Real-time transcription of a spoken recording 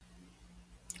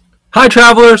Hi,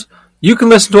 travelers! You can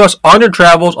listen to us on your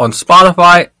travels on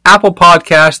Spotify, Apple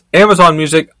Podcasts, Amazon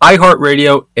Music,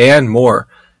 iHeartRadio, and more.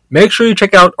 Make sure you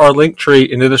check out our link tree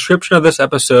in the description of this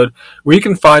episode where you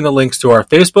can find the links to our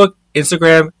Facebook,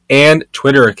 Instagram, and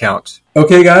Twitter accounts.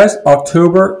 Okay, guys,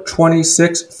 October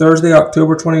 26th, Thursday,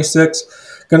 October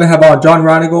 26th. Going to have on Joe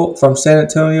Reinagel from San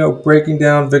Antonio breaking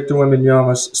down Victor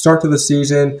Wembanyama's start to the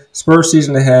season, Spurs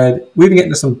season ahead. We've been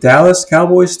getting to some Dallas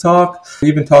Cowboys talk. We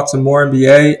even talked some more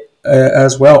NBA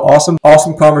as well.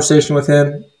 Awesome conversation with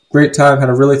him. Great time. Had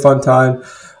a really fun time.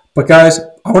 But guys,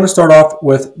 I want to start off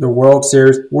with the World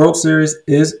Series. World Series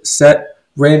is set.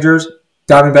 Rangers,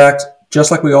 Diamondbacks,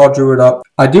 just like we all drew it up.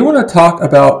 I do want to talk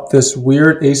about this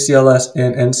weird ACLS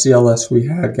and NCLS we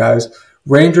had, guys.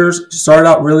 Rangers started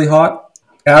out really hot.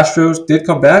 Astros did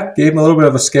come back, gave them a little bit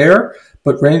of a scare,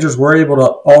 but Rangers were able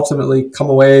to ultimately come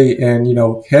away and,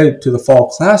 head to the Fall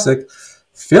Classic.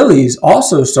 Phillies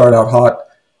also started out hot,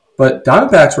 but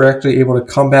Diamondbacks were actually able to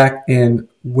come back and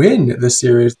win the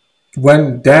series.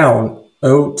 Went down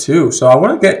 0-2. So I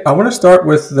want to start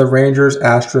with the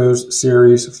Rangers-Astros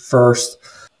series first.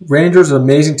 Rangers is an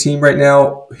amazing team right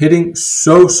now, hitting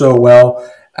so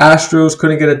well. Astros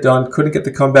couldn't get it done, couldn't get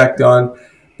the comeback done.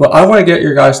 But I want to get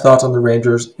your guys' thoughts on the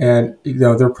Rangers and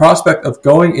their prospect of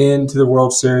going into the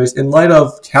World Series in light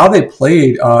of how they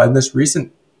played in this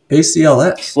recent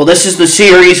ACLS. Well, this is the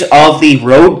series of the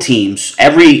road teams.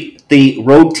 The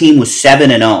road team was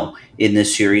 7-0 in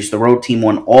this series. The road team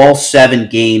won all 7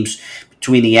 games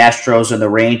between the Astros and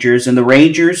the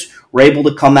Rangers were able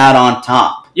to come out on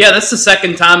top. Yeah, that's the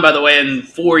second time, by the way, in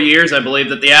 4 years, I believe,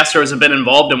 that the Astros have been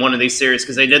involved in one of these series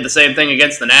because they did the same thing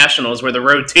against the Nationals where the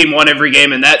road team won every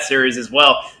game in that series as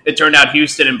well. It turned out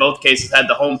Houston, in both cases, had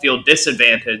the home field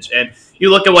disadvantage. And you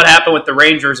look at what happened with the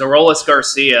Rangers, Aroldis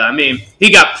Garcia,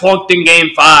 he got plunked in Game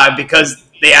 5 because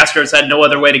the Astros had no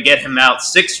other way to get him out.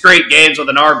 6 straight games with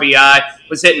an RBI,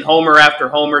 was hitting homer after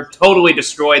homer, totally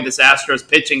destroyed this Astros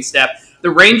pitching staff. The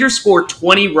Rangers scored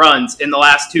 20 runs in the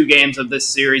last 2 games of this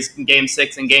series, in Game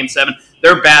 6 and Game 7.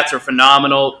 Their bats are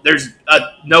phenomenal. There's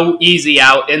no easy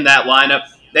out in that lineup.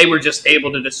 They were just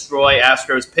able to destroy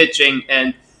Astros pitching.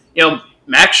 And,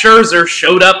 Max Scherzer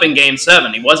showed up in Game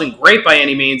 7. He wasn't great by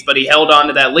any means, but he held on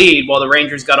to that lead while the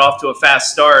Rangers got off to a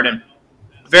fast start. And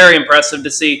very impressive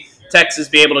to see Texas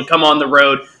be able to come on the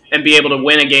road and be able to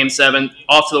win a Game 7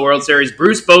 off to the World Series.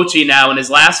 Bruce Bochy now, in his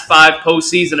last 5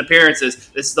 postseason appearances,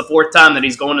 this is the 4th time that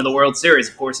he's going to the World Series.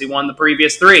 Of course, he won the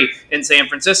previous 3 in San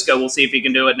Francisco. We'll see if he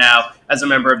can do it now as a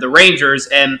member of the Rangers.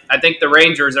 And I think the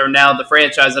Rangers are now the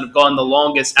franchise that have gone the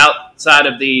longest outside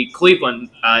of the Cleveland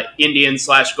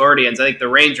Indians/Guardians. I think the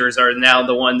Rangers are now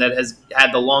the one that has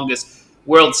had the longest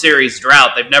World Series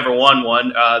drought. They've never won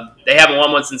one. They haven't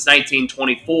won one since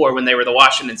 1924 when they were the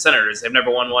Washington Senators. They've never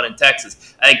won one in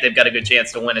Texas. I think they've got a good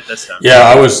chance to win it this time.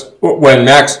 Yeah, when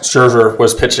Max Scherzer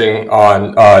was pitching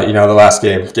on, the last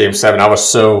game, Game 7, I was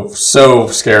so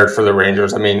scared for the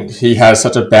Rangers. He has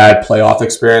such a bad playoff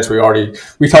experience. We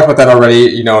talked about that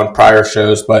already, in prior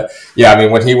shows. But yeah,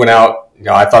 when he went out,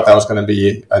 I thought that was going to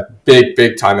be a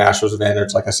big time Astros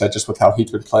advantage. Like I said, just with how he's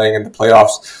been playing in the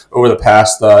playoffs over the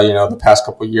past, the past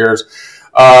couple of years.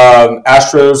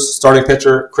 Astros starting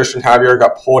pitcher Christian Javier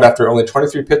got pulled after only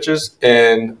 23 pitches,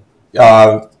 and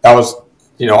that was,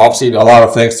 obviously a lot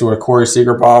of thanks to a Corey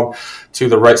Seager bomb to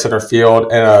the right center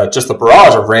field and just the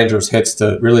barrage of Rangers hits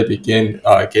to really begin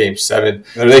Game 7.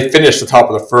 They finished the top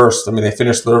of the first. They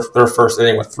finished their first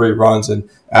inning with 3 runs, and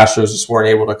Astros just weren't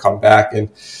able to come back. And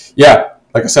yeah,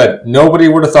 like I said, nobody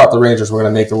would have thought the Rangers were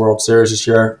going to make the World Series this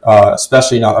year,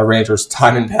 especially not a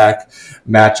Rangers-Diamondback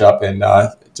matchup. And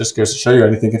it just goes to show you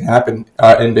anything can happen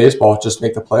in baseball. Just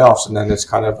make the playoffs, and then it's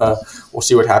kind of we'll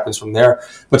see what happens from there.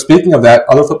 But speaking of that,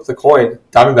 other flip of the coin,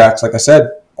 Diamondbacks, like I said,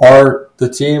 are the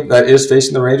team that is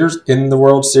facing the Rangers in the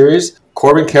World Series.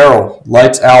 Corbin Carroll,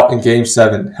 lights out in Game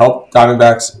 7, helped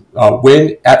Diamondbacks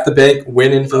win at the bank,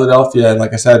 win in Philadelphia, and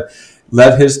like I said,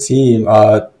 led his team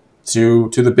to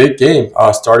the big game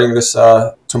starting this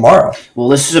tomorrow. Well,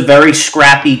 this is a very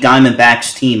scrappy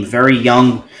Diamondbacks team, very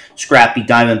young, scrappy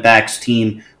Diamondbacks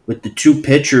team with the 2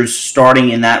 pitchers starting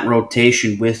in that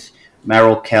rotation with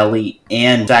Merrill Kelly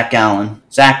and Zach Gallen.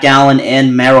 Zach Gallen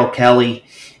and Merrill Kelly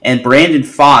and Brandon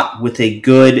Pfaadt with a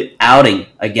good outing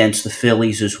against the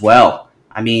Phillies as well.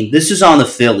 This is on the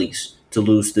Phillies to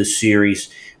lose this series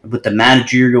with the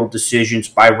managerial decisions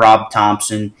by Rob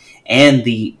Thompson and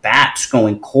the bats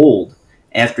going cold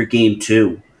after Game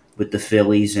 2 with the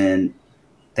Phillies. And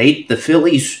the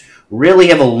Phillies really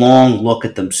have a long look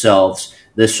at themselves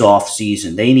this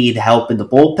offseason. They need help in the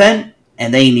bullpen,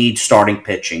 and they need starting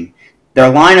pitching.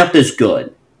 Their lineup is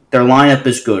good. their lineup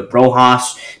is good.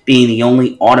 Rojas being the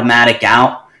only automatic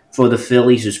out for the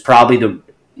Phillies is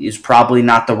probably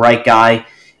not the right guy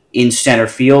in center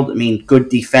field. I mean, good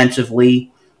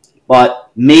defensively,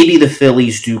 but maybe the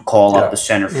Phillies do call up a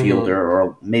center fielder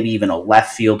or maybe even a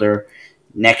left fielder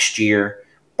next year.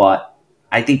 But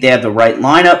I think they have the right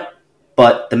lineup.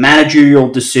 But the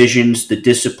managerial decisions, the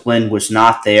discipline was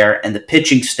not there, and the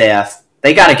pitching staff,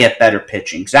 they got to get better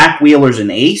pitching. Zach Wheeler's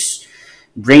an ace.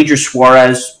 Ranger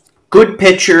Suarez, good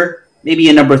pitcher, maybe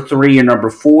a number 3 or number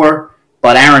 4,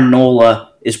 but Aaron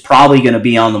Nola is probably going to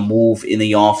be on the move in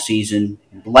the offseason.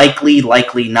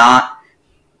 Likely not,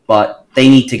 but they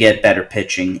need to get better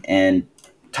pitching. And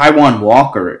Taijuan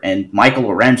Walker and Michael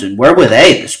Lorenzen, where were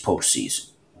they this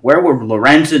postseason? Where were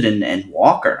Lorenzen and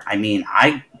Walker? I mean,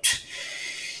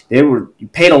 you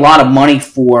paid a lot of money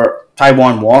for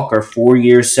Taijuan Walker, 4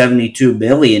 years, $72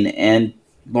 million, and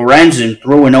Lorenzen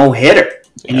threw a no-hitter,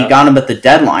 and you got him at the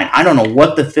deadline. I don't know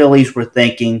what the Phillies were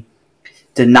thinking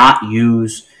to not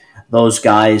use those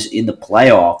guys in the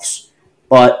playoffs,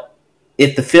 but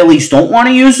if the Phillies don't want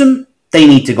to use them, they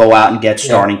need to go out and get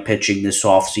starting pitching this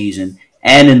offseason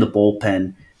and in the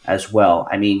bullpen as well.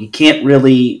 I mean, you can't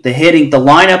really – the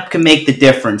lineup can make the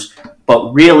difference,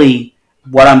 but really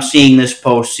what I'm seeing this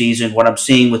postseason, what I'm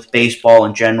seeing with baseball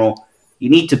in general, you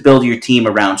need to build your team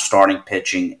around starting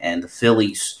pitching, and the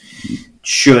Phillies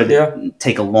should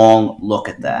take a long look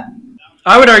at that.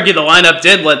 I would argue the lineup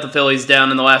did let the Phillies down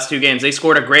in the last 2 games. They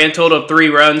scored a grand total of 3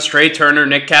 runs. Trey Turner,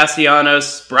 Nick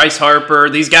Castellanos, Bryce Harper.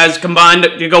 These guys combined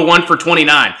to go 1 for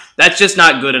 29. That's just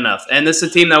not good enough. And this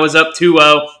is a team that was up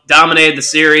 2-0, dominated the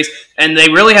series, and they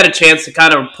really had a chance to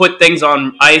kind of put things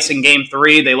on ice in Game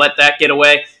 3. They let that get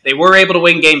away. They were able to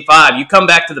win Game 5. You come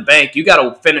back to the bank, you got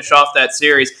to finish off that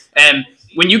series. And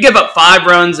when you give up 5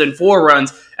 runs and 4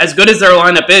 runs, as good as their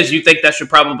lineup is, you think that should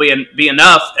probably be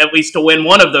enough at least to win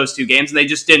one of those 2 games, and they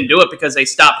just didn't do it because they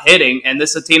stopped hitting. And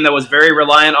this is a team that was very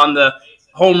reliant on the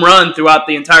home run throughout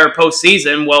the entire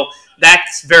postseason. Well,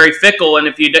 that's very fickle, and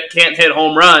if you can't hit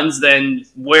home runs, then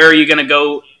where are you going to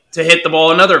go to hit the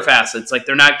ball in other facets? Like,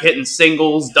 they're not hitting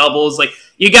singles, doubles. Like,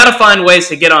 you got to find ways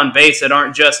to get on base that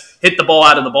aren't just hit the ball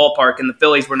out of the ballpark, and the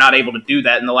Phillies were not able to do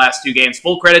that in the last 2 games.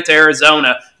 Full credit to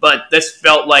Arizona, but this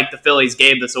felt like the Phillies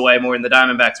gave this away more than the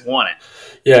Diamondbacks won it.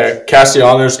 Yeah,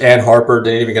 Castellanos and Harper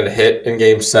didn't even get a hit in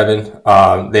Game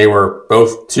 7. They were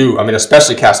both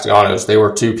especially Castellanos, they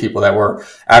were 2 people that were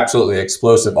absolutely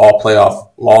explosive all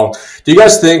playoff long. Do you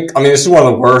guys think, this is one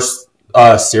of the worst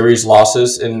series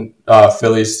losses in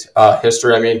Phillies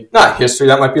history? I mean, not history,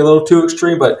 that might be a little too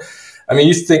extreme, but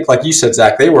you think, like you said,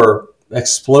 Zach, they were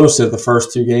explosive the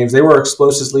first 2 games. They were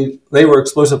explosive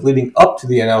leading up to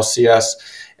the NLCS.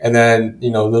 And then,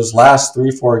 those last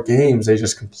 3-4 games, they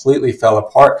just completely fell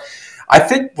apart. I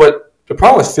think what the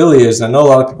problem with Philly is, and I know a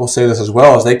lot of people say this as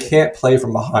well, is they can't play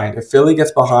from behind. If Philly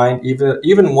gets behind, even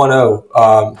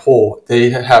 1-0 hole,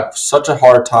 they have such a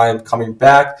hard time coming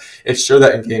back. It showed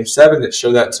that in Game 7. It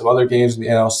showed that in some other games in the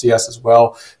NLCS as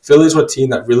well. Philly's a team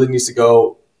that really needs to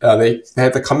go. They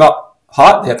have to come out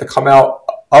hot. They have to come out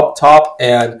up top,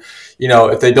 and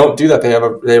if they don't do that, they have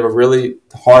a really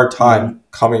hard time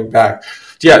coming back.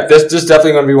 Yeah, this is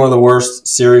definitely going to be one of the worst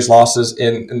series losses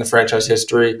in the franchise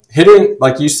history. Hitting,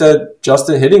 like you said,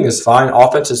 Justin, hitting is fine.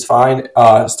 Offense is fine.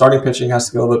 Starting pitching has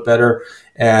to get a little bit better,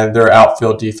 and their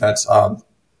outfield defense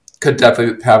could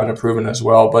definitely have an improvement as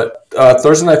well. But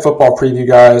Thursday Night Football preview,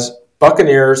 guys.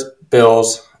 Buccaneers,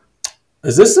 Bills.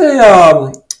 Is this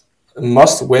a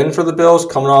must win for the Bills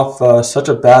coming off such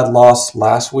a bad loss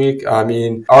last week?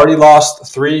 Already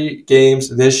lost 3 games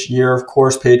this year. Of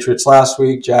course, Patriots last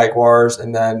week, Jaguars,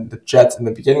 and then the Jets in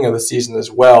the beginning of the season as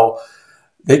well.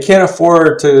 They can't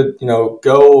afford to,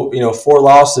 go, 4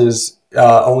 losses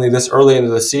only this early into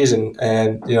the season.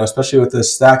 And, especially with the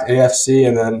stacked AFC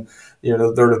and then,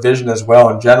 their division as well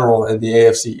in general in the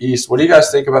AFC East. What do you guys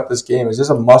think about this game? Is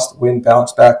this a must-win,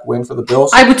 bounce-back win for the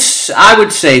Bills? I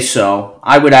would say so.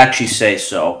 I would actually say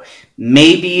so.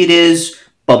 Maybe it is,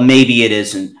 but maybe it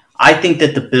isn't. I think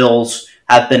that the Bills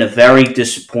have been a very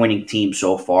disappointing team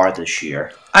so far this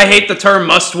year. I hate the term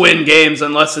must-win games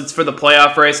unless it's for the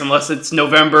playoff race, unless it's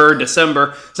November,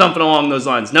 December, something along those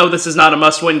lines. No, this is not a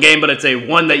must-win game, but it's a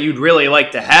one that you'd really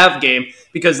like to have game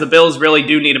because the Bills really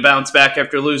do need to bounce back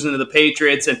after losing to the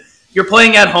Patriots. And you're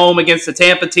playing at home against a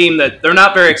Tampa team that they're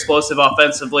not very explosive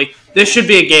offensively. This should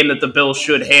be a game that the Bills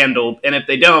should handle, and if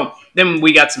they don't, then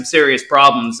we got some serious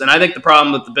problems. And I think the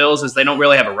problem with the Bills is they don't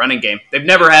really have a running game. They've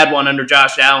never had one under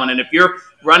Josh Allen, and if your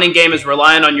running game is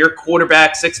relying on your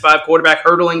quarterback, 6'5" quarterback,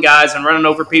 hurdling guys and running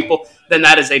over people, then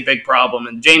that is a big problem.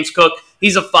 And James Cook,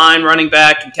 he's a fine running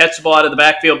back, can catch the ball out of the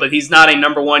backfield, but he's not a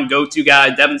number one go-to guy.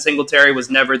 Devin Singletary was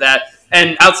never that.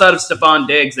 And outside of Stephon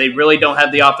Diggs, they really don't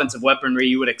have the offensive weaponry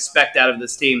you would expect out of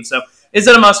this team. So is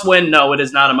it a must-win? No, it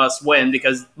is not a must-win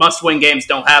because must-win games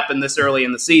don't happen this early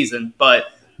in the season, but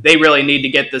they really need to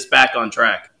get this back on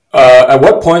track. At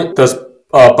what point does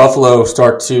Buffalo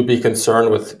start to be concerned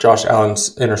with Josh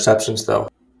Allen's interceptions, though?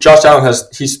 Josh Allen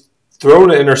he's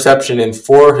thrown an interception in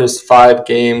 4 of his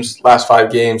last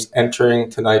 5 games entering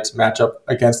tonight's matchup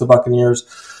against the Buccaneers.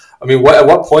 I mean, at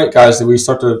what point, guys, do we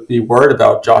start to be worried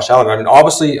about Josh Allen? I mean,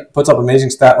 obviously puts up amazing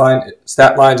stat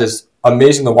lines, is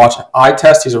amazing to watch. Eye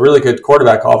test, he's a really good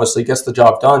quarterback, obviously, gets the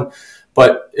job done.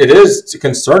 But it is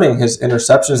concerning his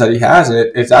interceptions that he has, and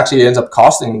it actually ends up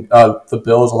costing the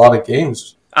Bills a lot of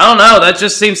games. I don't know. That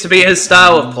just seems to be his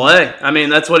style of play. I mean,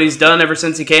 that's what he's done ever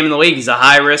since he came in the league. He's a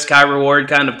high-risk, high-reward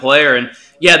kind of player, and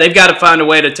yeah, they've got to find a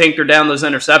way to tinker down those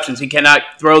interceptions. He cannot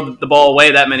throw the ball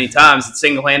away that many times. It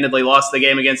single-handedly lost the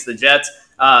game against the Jets,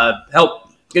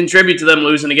 helped contribute to them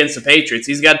losing against the Patriots.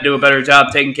 He's got to do a better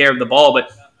job taking care of the ball.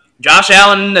 But Josh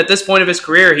Allen, at this point of his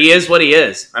career, he is what he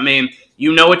is. I mean,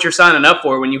 you know what you're signing up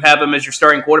for when you have him as your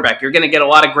starting quarterback. You're going to get a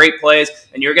lot of great plays,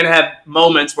 and you're going to have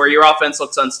moments where your offense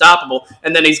looks unstoppable,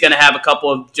 and then he's going to have a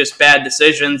couple of just bad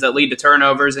decisions that lead to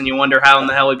turnovers, and you wonder how in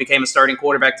the hell he became a starting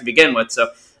quarterback to begin with. So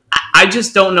I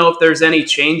just don't know if there's any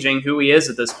changing who he is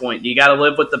at this point. You got to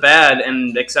live with the bad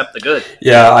and accept the good.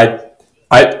 Yeah,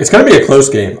 it's going to be a close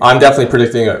game. I'm definitely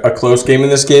predicting a close game in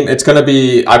this game. It's going to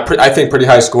be, I think, pretty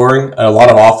high scoring, a lot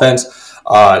of offense.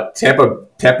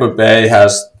 Tampa Bay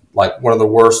has like one of the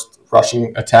worst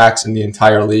rushing attacks in the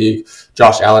entire league.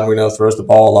 Josh Allen, we know, throws the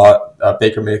ball a lot.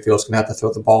 Baker Mayfield's going to have to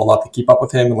throw the ball a lot to keep up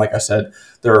with him. And like I said,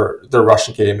 their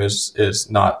rushing game is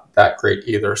not that great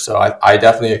either. So I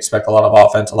definitely expect a lot of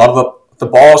offense. A lot of the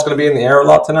ball is going to be in the air a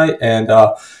lot tonight. And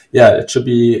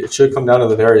it should come down to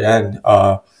the very end.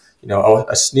 A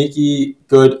sneaky,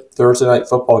 good Thursday night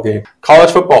football game.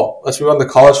 College football. Let's move on to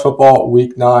college football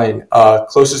week 9.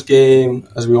 Closest game,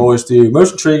 as we always do.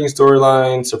 Most intriguing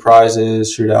storyline,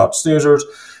 surprises, shootouts, snoozers.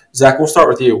 Zach, we'll start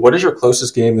with you. What is your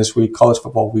closest game this week, college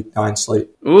football week 9 slate?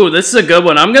 Ooh, this is a good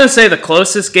one. I'm going to say the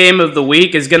closest game of the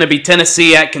week is going to be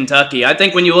Tennessee at Kentucky. I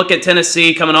think when you look at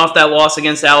Tennessee coming off that loss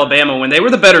against Alabama, when they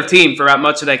were the better team throughout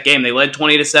much of that game, they led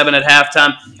 20-7 at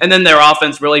halftime, and then their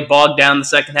offense really bogged down the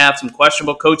second half. Some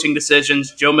questionable coaching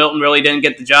decisions. Joe Milton really didn't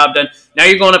get the job done. Now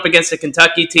you're going up against a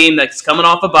Kentucky team that's coming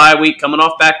off a bye week, coming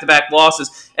off back-to-back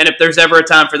losses, and if there's ever a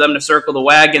time for them to circle the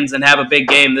wagons and have a big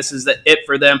game, this is it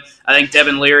for them. I think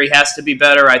Devin Leary has to be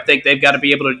better. I think they've got to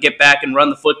be able to get back and run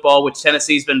the football, which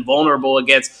Tennessee's been vulnerable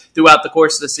against throughout the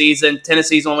course of the season.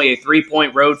 Tennessee's only a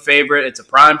 3-point road favorite. It's a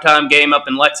primetime game up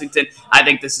in Lexington. I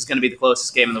think this is going to be the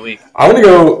closest game of the week. I'm going to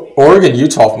go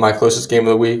Oregon-Utah for my closest game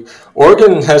of the week.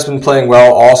 Oregon has been playing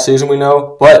well all season, we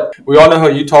know, but we all know how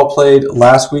Utah played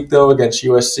last week, though, against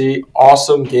USC.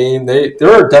 Awesome game.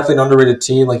 They're definitely an underrated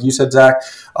team, like you said, Zach.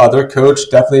 Their coach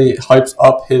definitely hypes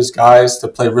up his guys to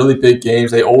play really big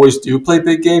games. They always do play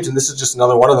big games, and this is just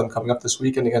another one of them coming up this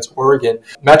weekend against Oregon.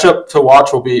 Matchup to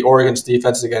watch will be Oregon's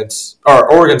offense against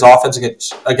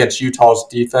Utah's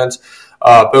defense.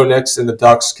 Bo Nix and the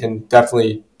Ducks can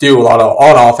definitely do a lot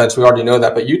on offense. We already know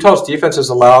that, but Utah's defense has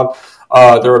allowed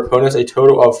their opponents a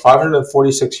total of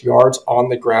 546 yards on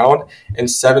the ground and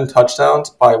 7 touchdowns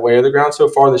by way of the ground so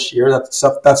far this year. That's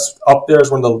up there as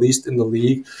one of the least in the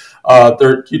league.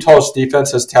 Utah's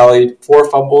defense has tallied 4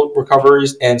 fumble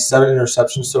recoveries and 7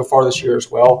 interceptions so far this year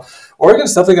as well.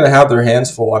 Oregon's definitely going to have their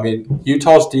hands full. I mean,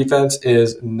 Utah's defense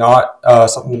is not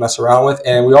something to mess around with,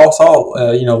 and we all saw,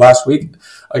 last week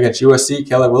against USC,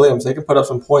 Caleb Williams, they can put up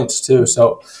some points too.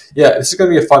 So, yeah, this is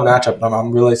going to be a fun matchup, and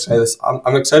I'm really excited.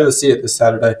 I'm excited to see it this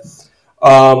Saturday.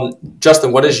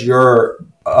 Justin, what is your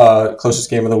closest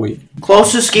game of the week?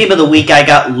 Closest game of the week, I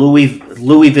got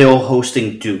Louisville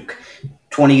hosting Duke.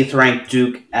 20th ranked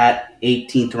Duke at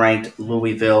 18th ranked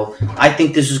Louisville. I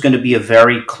think this is going to be a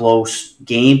very close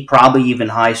game, probably even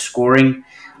high scoring.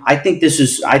 I think this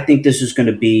is going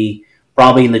to be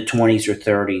probably in the 20s or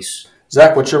 30s.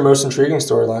 Zach, what's your most intriguing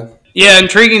storyline? Yeah,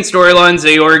 intriguing storylines,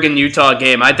 the Oregon-Utah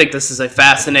game. I think this is a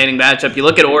fascinating matchup. You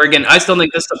look at Oregon, I still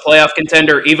think this is a playoff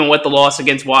contender, even with the loss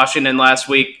against Washington last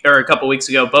week, or a couple weeks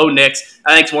ago. Bo Nix,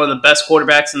 I think, is one of the best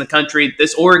quarterbacks in the country.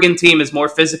 This Oregon team is more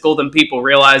physical than people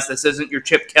realize. This isn't your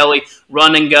Chip Kelly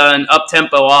run and gun,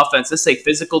 up-tempo offense. This is a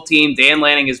physical team. Dan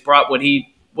Lanning has brought what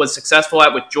he was successful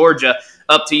at with Georgia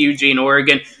up to Eugene,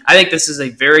 Oregon. I think this is a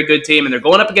very good team, and they're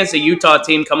going up against a Utah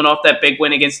team coming off that big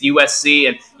win against USC.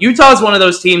 And Utah is one of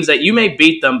those teams that you may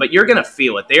beat them, but you're going to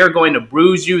feel it. They are going to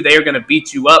bruise you. They are going to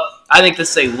beat you up. I think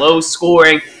this is a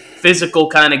low-scoring, physical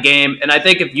kind of game. And I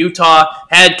think if Utah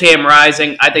had Cam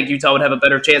Rising, I think Utah would have a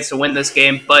better chance to win this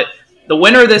game. But the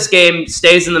winner of this game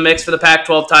stays in the mix for the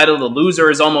Pac-12 title. The loser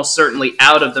is almost certainly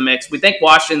out of the mix. We think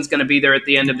Washington's going to be there at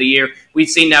the end of the year. We've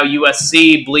seen now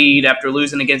USC bleed after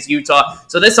losing against Utah.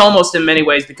 So this almost in many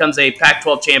ways becomes a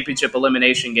Pac-12 championship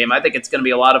elimination game. I think it's going to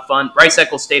be a lot of fun.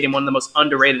 Rice-Eccles Stadium, one of the most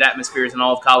underrated atmospheres in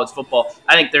all of college football.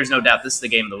 I think there's no doubt this is the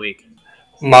game of the week.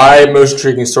 My most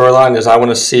intriguing storyline is I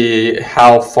want to see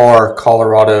how far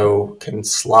Colorado can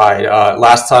slide.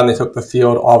 Last time they took the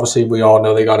field, obviously we all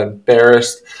know they got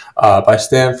embarrassed by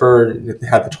Stanford. They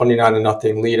had the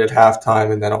 29-0 lead at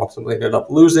halftime and then ultimately ended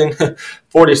up losing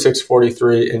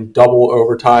 46-43 in double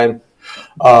overtime.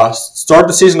 Started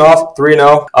the season off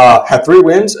 3-0. Had 3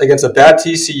 wins against a bad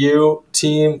TCU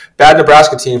team, bad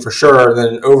Nebraska team for sure,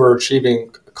 then an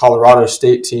overachieving Colorado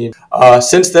State team.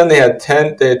 Since then, they had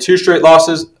 2 straight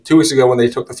losses. 2 weeks ago when they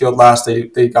took the field last,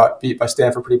 they got beat by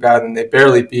Stanford pretty bad, and they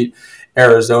barely beat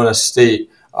Arizona State,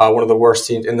 one of the worst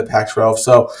teams in the Pac-12.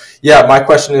 So, yeah, my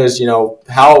question is,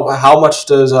 how much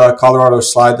does Colorado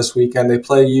slide this weekend? They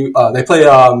play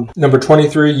number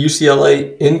 23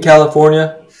 UCLA in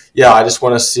California. Yeah, I just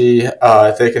want to see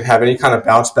if they can have any kind of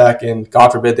bounce back, and God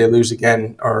forbid they lose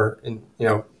again, or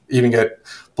even get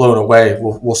blown away.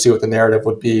 We'll see what the narrative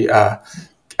would be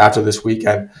after this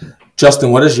weekend.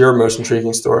 Justin, what is your most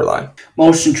intriguing storyline?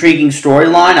 Most intriguing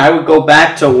storyline, I would go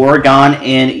back to Oregon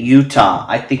and Utah.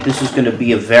 I think this is going to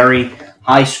be a very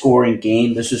high-scoring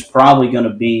game. This is probably going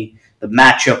to be the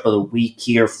matchup of the week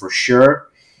here for sure.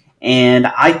 And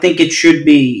I think it should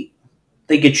be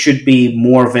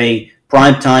more of a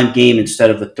primetime game instead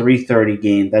of a 3:30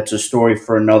 game. That's a story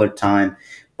for another time.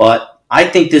 But I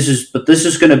think this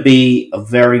is going to be a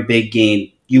very big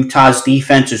game. Utah's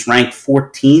defense is ranked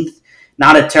 14th.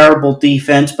 Not a terrible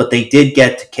defense, but they did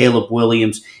get to Caleb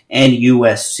Williams and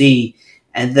USC.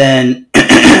 And then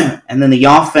the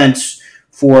offense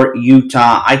for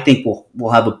Utah, I think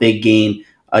will have a big game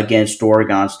against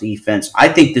Oregon's defense. I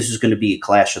think this is going to be a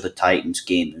Clash of the Titans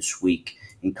game this week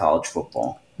in college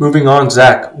football. Moving on,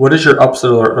 Zach, what is your upset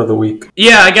alert of the week?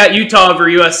 Yeah, I got Utah over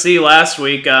USC last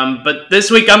week, but this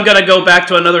week I'm going to go back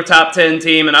to another top 10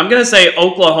 team, and I'm going to say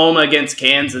Oklahoma against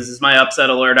Kansas is my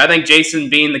upset alert. I think Jason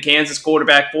Bean, the Kansas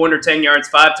quarterback, 410 yards,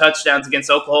 5 touchdowns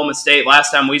against Oklahoma State last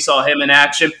time we saw him in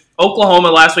action. Oklahoma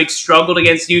last week struggled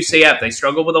against UCF. They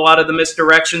struggled with a lot of the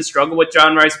misdirection, struggled with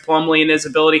John Rice Plumlee and his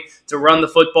ability to run the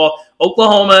football.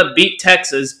 Oklahoma beat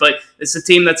Texas, but it's a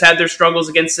team that's had their struggles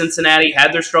against Cincinnati,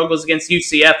 had their struggles against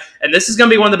UCF, and this is going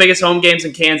to be one of the biggest home games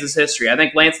in Kansas history. I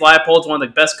think Lance Leipold's one of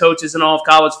the best coaches in all of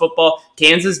college football.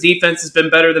 Kansas' defense has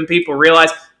been better than people realize.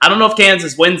 I don't know if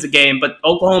Kansas wins the game, but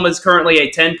Oklahoma is currently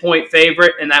a 10-point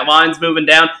favorite, and that line's moving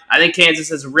down. I think Kansas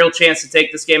has a real chance to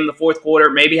take this game in the fourth quarter,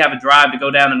 maybe have a drive to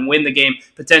go down and win the game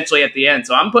potentially at the end.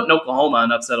 So I'm putting Oklahoma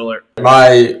on upset alert.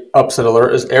 My upset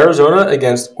alert is Arizona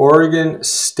against Oregon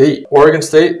State. Oregon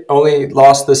State only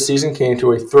lost this season, came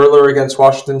to a thriller against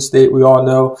Washington State. We all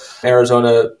know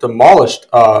Arizona demolished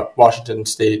Washington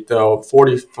State, though,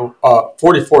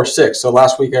 44-6. So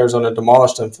last week, Arizona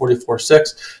demolished them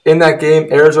 44-6. In that game,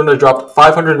 Arizona dropped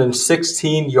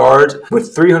 516 yards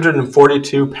with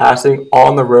 342 passing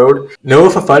on the road. Noah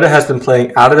Fafita has been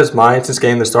playing out of his mind since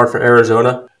getting the start for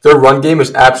Arizona. Their run game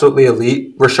is absolutely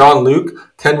elite. Rashawn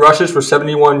Luke, 10 rushes for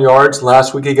 71 yards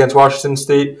last week against Washington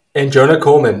State. And Jonah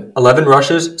Coleman, 11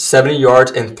 rushes, 70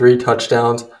 yards, and 3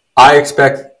 touchdowns. I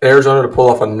expect Arizona to pull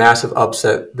off a massive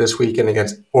upset this weekend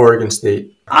against Oregon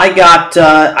State. I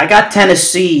got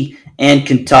Tennessee and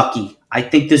Kentucky. I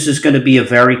think this is going to be a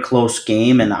very close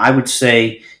game, and I would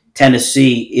say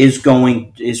Tennessee is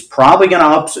probably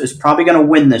going to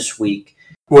win this week.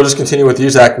 We'll just continue with you,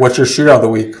 Zach. What's your shootout of the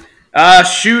week?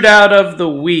 Shootout of the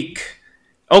week.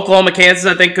 Oklahoma, Kansas,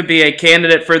 I think, could be a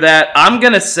candidate for that. I'm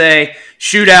going to say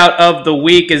shootout of the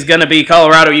week is going to be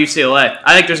Colorado, UCLA.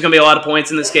 I think there's going to be a lot of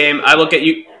points in this game. I look at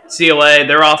UCLA,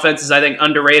 their offense is, I think,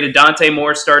 underrated. Dante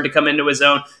Moore started to come into his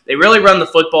own. They really run the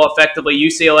football effectively.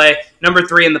 UCLA, number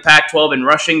 3 in the Pac-12 in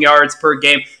rushing yards per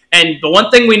game. And the one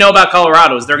thing we know about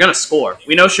Colorado is they're going to score.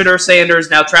 We know Shedeur Sanders,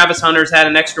 now Travis Hunter's had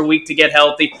an extra week to get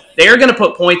healthy. They are going to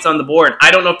put points on the board.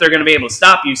 I don't know if they're going to be able to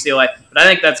stop UCLA, but I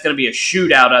think that's going to be a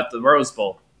shootout at the Rose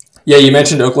Bowl. Yeah, you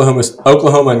mentioned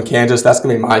Oklahoma and Kansas. That's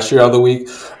going to be my shootout of the week.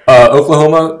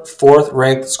 Oklahoma, 4th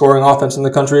ranked scoring offense in the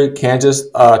country.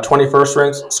 Kansas, 21st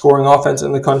ranked scoring offense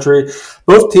in the country.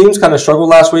 Both teams kind of struggled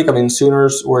last week. I mean,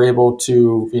 Sooners were able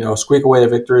to squeak away a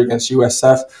victory against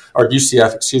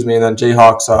UCF, excuse me, and then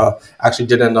Jayhawks actually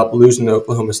did end up losing to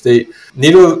Oklahoma State.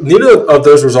 Neither of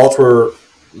those results were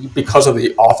because of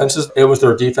the offenses. It was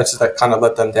their defenses that kind of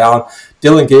let them down.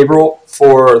 Dylan Gabriel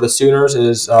for the Sooners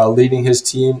is leading his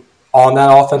team on that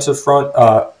offensive front.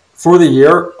 For the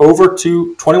year, over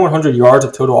 2,100 yards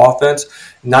of total offense,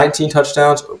 19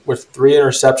 touchdowns with 3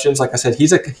 interceptions. Like I said,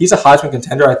 he's a Heisman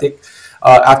contender. I think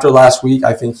after last week,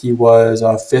 I think he was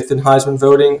 5th in Heisman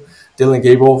voting. Dylan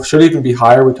Gabriel should even be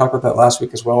higher. We talked about that last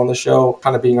week as well on the show,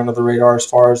 kind of being under the radar as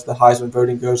far as the Heisman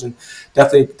voting goes, and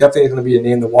definitely going to be a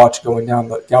name to watch going down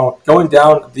the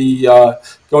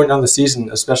season,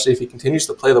 especially if he continues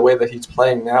to play the way that he's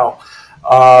playing now.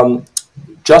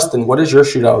 Justin, what is your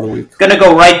shootout of the week? Going to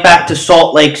go right back to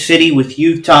Salt Lake City with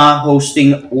Utah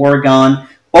hosting Oregon.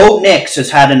 Bo Nix has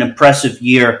had an impressive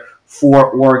year for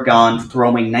Oregon,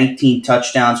 throwing 19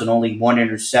 touchdowns and only 1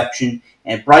 interception.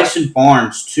 And Bryson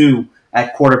Barnes, too,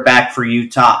 at quarterback for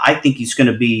Utah. I think he's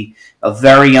going to be a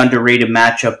very underrated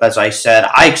matchup, as I said.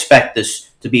 I expect this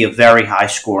to be a very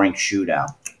high-scoring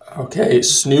shootout. Okay,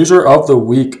 snoozer of the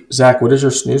week. Zach, what is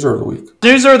your snoozer of the week?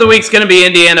 Snoozer of the week is going to be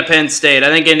Indiana-Penn State. I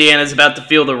think Indiana's about to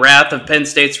feel the wrath of Penn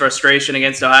State's frustration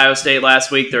against Ohio State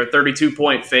last week. They're a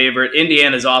 32-point favorite.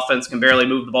 Indiana's offense can barely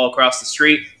move the ball across the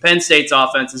street. Penn State's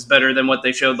offense is better than what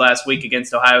they showed last week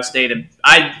against Ohio State, and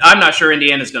I'm not sure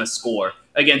Indiana's going to score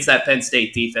against that Penn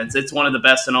State defense. It's one of the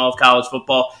best in all of college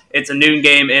football. It's a noon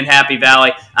game in Happy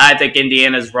Valley. I think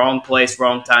Indiana's wrong place,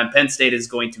 wrong time. Penn State is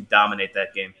going to dominate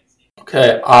that game.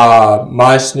 Okay,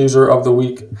 my snoozer of the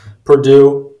week,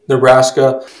 Purdue,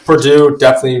 Nebraska. Purdue,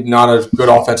 definitely not a good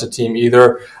offensive team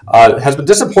either. Has been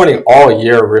disappointing all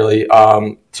year, really.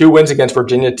 2 wins against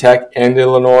Virginia Tech and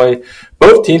Illinois.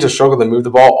 Both teams have struggled to move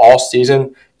the ball all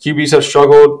season. QBs have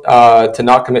struggled to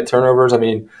not commit turnovers. I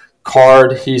mean,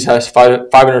 Card, he has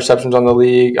five interceptions on the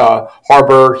league.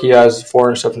 Harburg, he has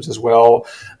 4 interceptions as well.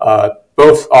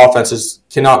 Both offenses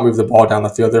cannot move the ball down the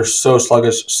field. They're so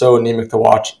sluggish, so anemic to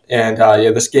watch. And,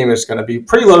 this game is going to be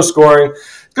pretty low scoring.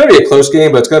 It's going to be a close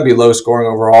game, but it's going to be low scoring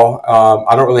overall.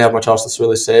 I don't really have much else to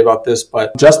really say about this.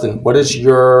 But, Justin, what is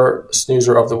your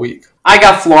snoozer of the week? I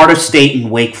got Florida State and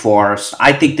Wake Forest.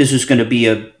 I think this is going to be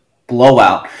a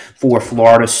blowout for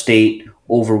Florida State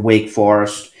over Wake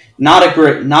Forest. Not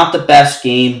the best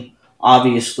game,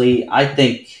 obviously. I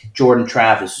think Jordan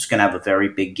Travis is going to have a very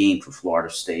big game for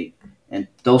Florida State, and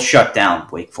they'll shut down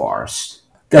Wake Forest.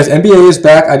 Guys, NBA is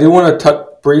back. I do want to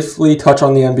briefly touch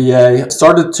on the NBA. It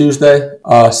started Tuesday.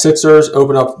 Sixers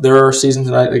open up their season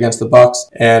tonight against the Bucks,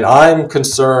 and I'm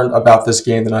concerned about this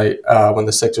game tonight when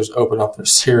the Sixers open up their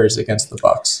series against the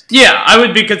Bucks. Yeah, I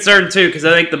would be concerned too because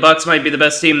I think the Bucks might be the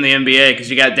best team in the NBA because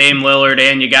you got Dame Lillard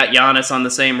and you got Giannis on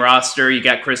the same roster. You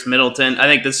got Chris Middleton. I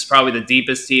think this is probably the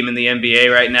deepest team in the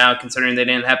NBA right now, considering they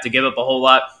didn't have to give up a whole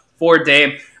lot for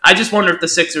Dame. I just wonder if the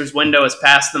Sixers window has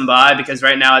passed them by because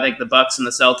right now I think the Bucks and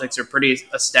the Celtics are pretty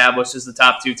established as the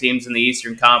top 2 teams in the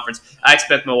Eastern Conference. I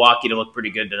expect Milwaukee to look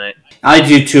pretty good tonight. I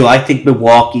do too. I think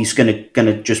Milwaukee's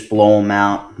gonna just blow them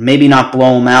out. Maybe not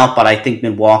blow them out, but I think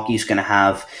Milwaukee's gonna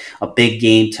have a big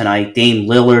game tonight. Dame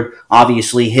Lillard,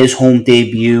 obviously his home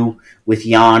debut with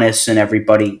Giannis and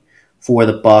everybody for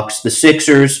the Bucks. The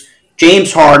Sixers,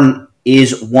 James Harden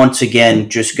is once again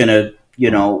just gonna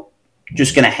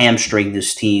hamstring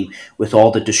this team with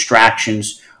all the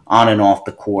distractions on and off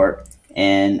the court.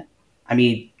 And, I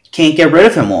mean, can't get rid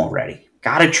of him already.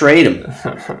 Got to trade him.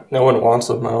 No one wants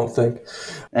him, I don't think.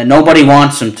 And nobody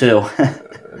wants him, too.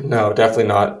 No, definitely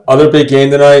not. Other big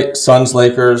game tonight,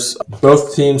 Suns-Lakers.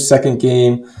 Both teams' second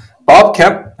game. Bob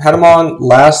Kemp had him on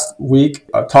last week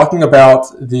talking about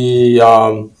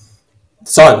the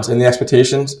Suns and the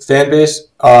expectations. Fan base,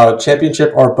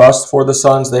 championship or bust for the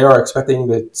Suns. They are expecting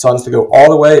the Suns to go all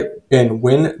the way and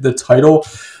win the title.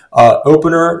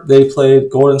 Opener, they played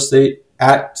Golden State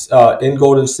in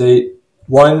Golden State.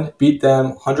 Beat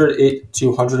them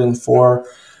 108-104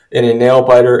 in a nail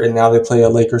biter, and now they play a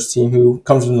Lakers team who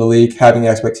comes into the league having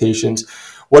expectations.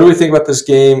 What do we think about this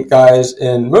game, guys?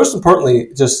 And most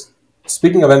importantly, just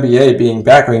speaking of NBA being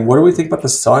back, I mean, what do we think about the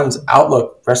Suns'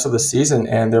 outlook rest of the season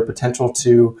and their potential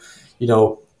to,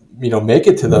 make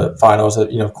it to the finals?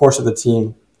 Of course, if the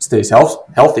team stays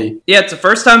healthy. Yeah, it's the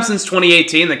first time since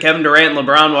 2018 that Kevin Durant and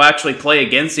LeBron will actually play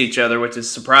against each other, which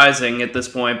is surprising at this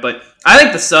point. But I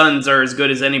think the Suns are as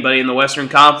good as anybody in the Western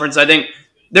Conference. I think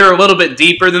they're a little bit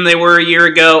deeper than they were a year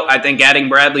ago. I think adding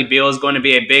Bradley Beal is going to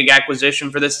be a big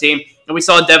acquisition for this team. And we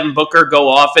saw Devin Booker go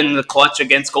off in the clutch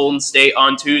against Golden State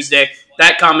on Tuesday.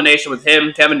 That combination with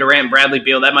him, Kevin Durant, Bradley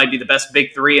Beal, that might be the best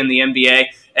big three in the NBA.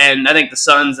 And I think the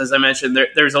Suns, as I mentioned,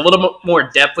 there's a little more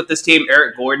depth with this team.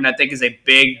 Eric Gordon, I think, is a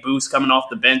big boost coming off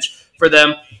the bench for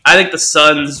them. I think the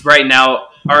Suns right now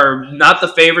are not the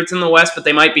favorites in the West, but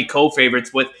they might be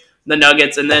co-favorites with the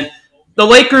Nuggets. And then the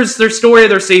Lakers, their story of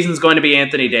their season is going to be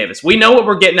Anthony Davis. We know what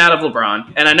we're getting out of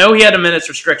LeBron, and I know he had a minutes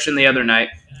restriction the other night.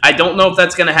 I don't know if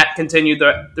that's going to continue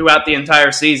throughout the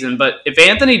entire season, but if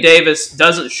Anthony Davis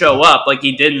doesn't show up like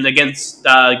he did against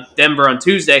Denver on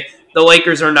Tuesday, the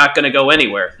Lakers are not going to go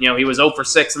anywhere. You know, he was 0 for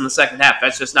 6 in the second half.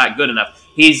 That's just not good enough.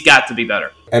 He's got to be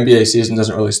better. NBA season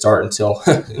doesn't really start until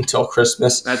until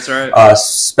Christmas. That's right.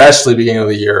 Especially beginning of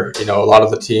the year. You know, a lot of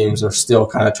the teams are still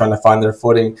kind of trying to find their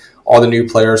footing. All the new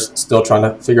players still trying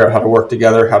to figure out how to work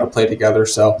together, how to play together.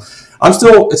 So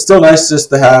it's still nice just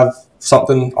to have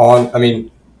something on. I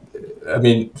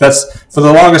mean, that's for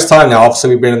the longest time now. Obviously,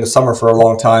 we've been in the summer for a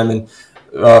long time, and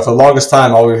for the longest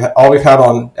time, all we've had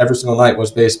on every single night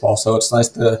was baseball. So it's nice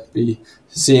to be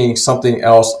seeing something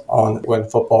else on when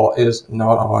football is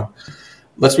not on.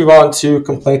 Let's move on to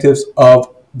complaintives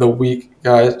of the week,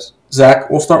 guys. Zach,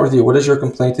 we'll start with you. What is your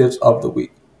complaintives of the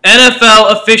week?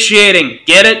 NFL officiating.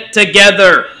 Get it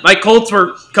together. My Colts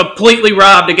were completely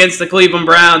robbed against the Cleveland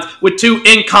Browns with 2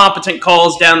 incompetent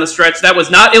calls down the stretch. That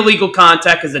was not illegal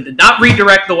contact because it did not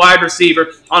redirect the wide receiver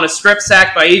on a strip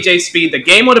sack by E.J. Speed. The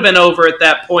game would have been over at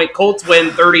that point. Colts win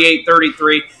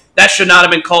 38-33. That should not have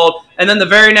been called. And then the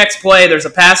very next play, there's a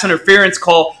pass interference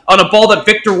call on a ball that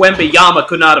Victor Wembanyama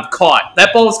could not have caught.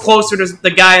 That ball was closer to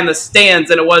the guy in the stands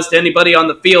than it was to anybody on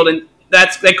the field, and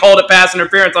they called it pass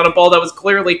interference on a ball that was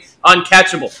clearly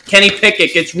uncatchable. Kenny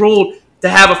Pickett gets ruled to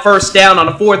have a first down on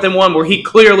a 4th and 1 where he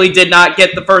clearly did not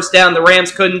get the first down. The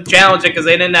Rams couldn't challenge it because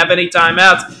they didn't have any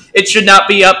timeouts. It should not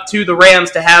be up to the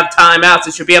Rams to have timeouts.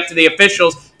 It should be up to the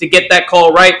officials to get that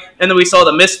call right. And then we saw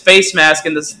the missed face mask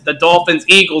in the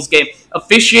Dolphins-Eagles game.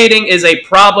 Officiating is a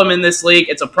problem in this league.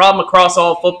 It's a problem across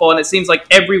all football, and it seems like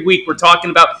every week we're talking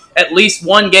about at least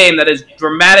one game that is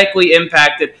dramatically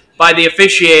impacted by the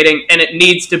officiating, and it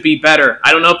needs to be better.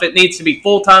 I don't know if it needs to be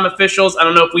full-time officials. I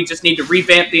don't know if we just need to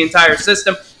revamp the entire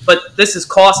system, but this is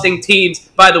costing teams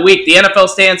by the week. The NFL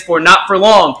stands for not for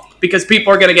long because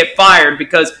people are going to get fired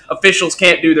because officials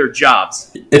can't do their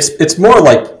jobs. It's more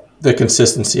like the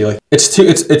consistency. Like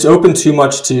it's open too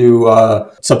much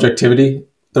to subjectivity.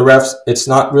 The refs, it's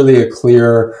not really a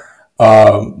clear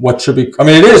what should be. I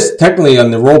mean, it is technically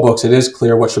in the rule books. It is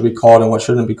clear what should be called and what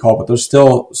shouldn't be called, but there's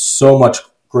still so much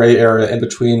gray area in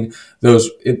between those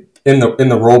in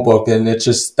the rule book, and it's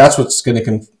just that's what's going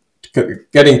to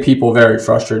getting people very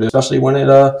frustrated, especially when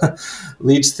it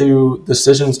leads to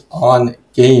decisions on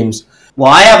games. Well,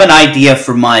 I have an idea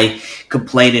for my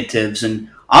complaintives, and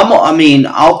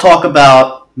I'll talk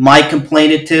about my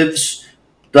complaintives.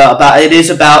 It is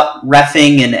about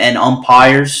reffing and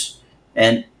umpires,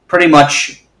 and pretty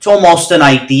much it's almost an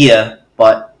idea,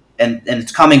 but and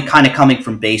it's coming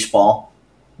from baseball.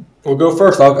 We'll go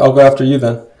first. I'll go after you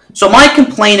then. So my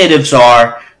complaintives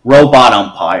are robot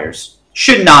umpires.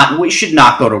 We should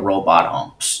not go to robot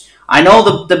umps. I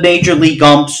know the major league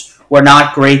umps were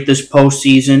not great this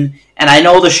postseason, and I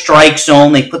know the strike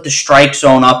zone. They put the strike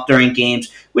zone up during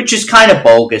games, which is kind of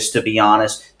bogus, to be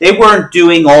honest. They weren't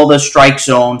doing all the strike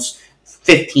zones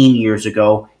 15 years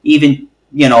ago, even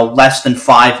less than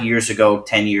 5 years ago,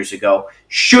 10 years ago.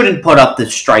 Shouldn't put up the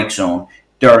strike zone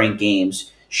during games.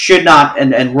 Should not,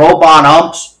 and robot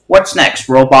umps, what's next?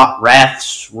 Robot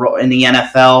refs in the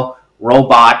NFL,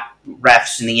 robot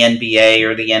refs in the NBA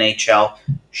or the NHL?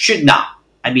 Should not.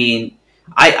 I mean,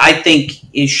 I think,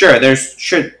 sure,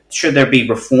 should there be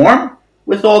reform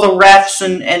with all the refs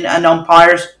and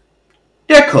umpires?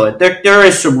 There could. There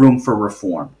is some room for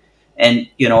reform and,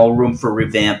 room for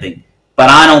revamping. But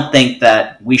I don't think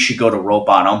that we should go to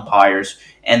robot umpires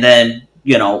and then,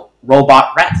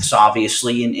 robot refs,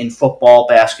 obviously, in football,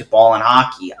 basketball, and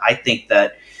hockey. I think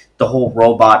that the whole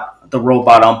robot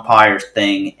umpires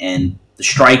thing and the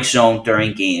strike zone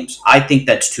during games, I think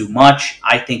that's too much.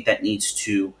 I think that needs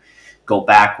to go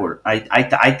backward.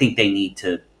 I think they need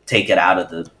to take it out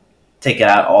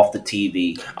off the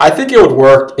TV. I think it would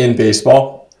work in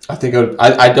baseball. I think it would,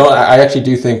 I actually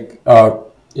do think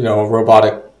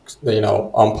robotic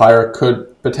umpire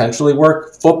could potentially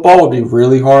work. Football would be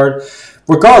really hard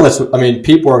regardless, I mean,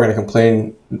 people are going to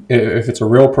complain if it's a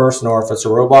real person or if it's a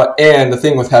robot. And the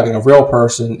thing with having a real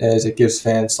person is it gives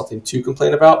fans something to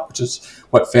complain about, which is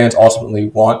what fans ultimately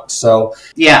want. So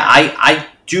yeah, I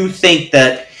do think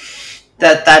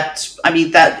that's I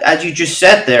mean that as you just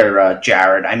said there,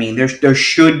 Jared. I mean there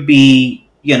should be,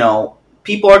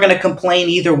 people are going to complain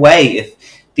either way if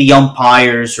the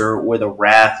umpires or the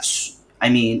refs, I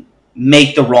mean,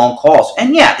 make the wrong calls.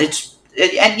 And yeah,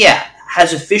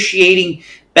 has officiating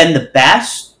been the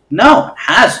best? No, it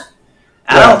hasn't.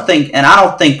 yeah, I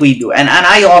don't think we do. And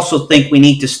I also think we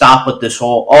need to stop with this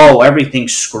whole,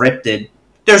 everything's scripted.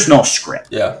 There's no script.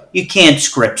 yeah. You can't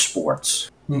script sports.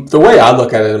 The way I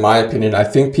look at it, in my opinion, I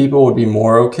think people would be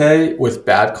more okay with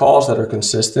bad calls that are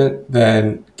consistent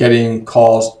than getting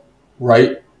calls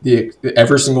right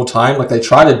every single time, like they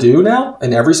try to do now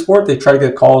in every sport. They try to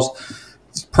get calls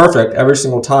perfect every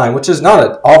single time, which is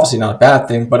obviously not a bad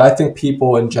thing. But I think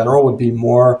people in general would be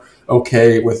more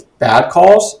okay with bad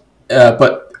calls,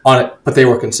 but they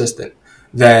were consistent.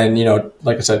 Than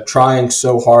like I said, trying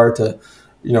so hard to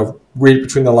read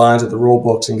between the lines of the rule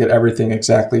books and get everything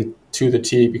exactly to the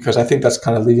T, because I think that's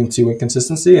kind of leading to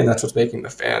inconsistency, and that's what's making the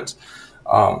fans,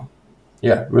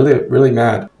 really, really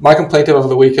mad. My complaint of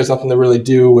the week has nothing to really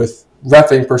do with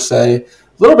reffing per se. A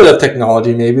little bit of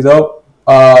technology, maybe though.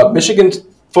 Michigan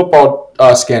football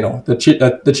scandal,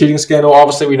 the cheating scandal.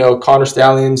 Obviously, we know Connor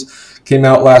Stallions came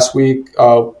out last week.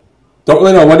 Don't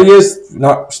really know what he is.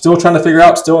 Still trying to figure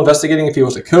out. Still investigating if he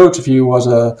was a coach, if he was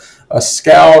a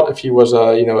scout, if he was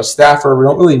a staffer. We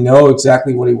don't really know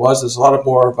exactly what he was. There's a lot of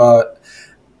more of a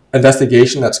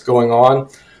investigation that's going on.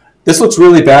 This looks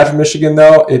really bad for Michigan,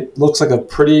 though. It looks like a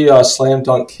pretty slam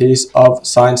dunk case of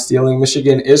sign stealing.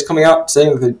 Michigan is coming out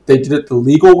saying that they did it the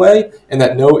legal way and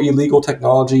that no illegal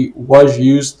technology was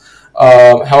used.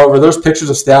 However, there's pictures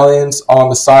of Stallions on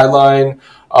the sideline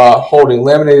holding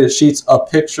laminated sheets of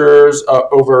pictures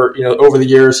over the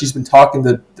years. He's been talking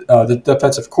to the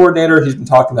defensive coordinator. He's been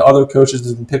talking to other coaches.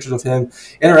 There's been pictures of him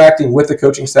interacting with the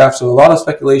coaching staff. So a lot of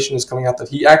speculation is coming out that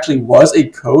he actually was a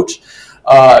coach.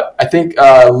 I think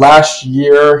last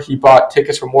year he bought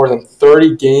tickets for more than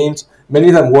 30 games. Many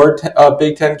of them were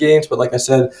Big Ten games, but like I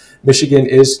said, Michigan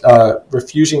is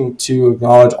refusing to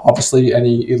acknowledge, obviously,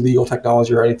 any illegal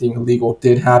technology or anything illegal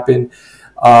did happen.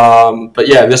 But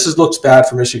yeah, looks bad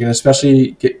for Michigan,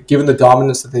 especially given the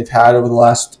dominance that they've had over the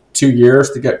last 2 years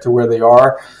to get to where they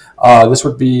are. This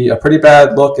would be a pretty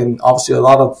bad look, and obviously a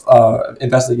lot of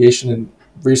investigation and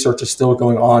research is still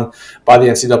going on by the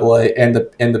NCAA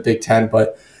and the Big Ten.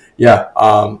 But yeah,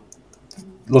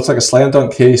 looks like a slam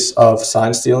dunk case of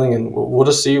sign stealing, and we'll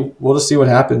just see what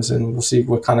happens, and we'll see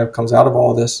what kind of comes out of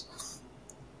all this.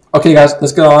 Okay, guys,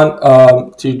 let's get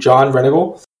on to Joe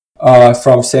Reinagel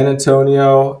from San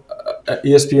Antonio,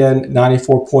 ESPN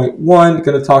 94.1.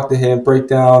 Going to talk to him, break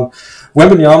down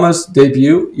Wembanyama's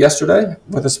debut yesterday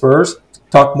with the Spurs.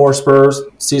 Talk more Spurs,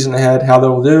 season ahead, how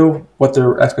they'll do, what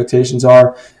their expectations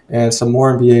are, and some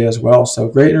more NBA as well. So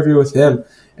great interview with him.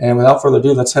 And without further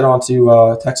ado, let's head on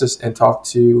to Texas and talk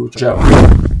to Joe.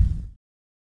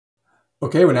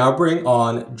 Okay, we now bring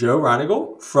on Joe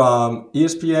Reinagel from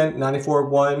ESPN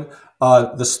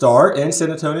 94.1, The Star in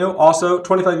San Antonio. Also,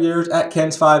 25 years at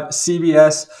Ken's 5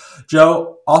 CBS.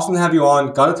 Joe, awesome to have you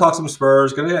on. Got to talk some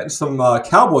Spurs. Going to get some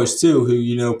Cowboys, too, who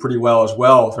you know pretty well as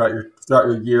well throughout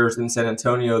your years in San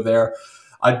Antonio there.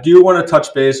 I do want to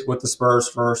touch base with the Spurs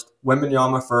first.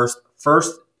 Wembanyama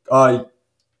first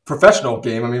professional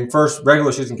game. I mean, first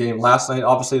regular season game last night.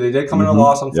 Obviously, they did come in a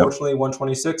loss, unfortunately,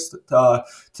 126 to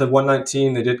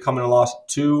 119. They did come in a loss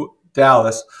to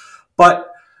Dallas.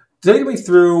 But take me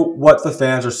through what the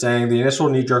fans are saying, the initial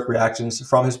knee-jerk reactions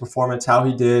from his performance, how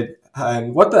he did,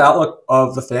 and what the outlook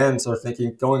of the fans are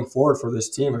thinking going forward for this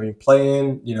team. I mean,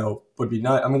 play-in, would be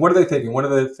nice. I mean, what are they thinking? What are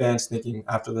the fans thinking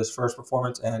after this first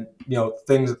performance and,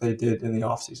 things that they did in the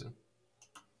offseason?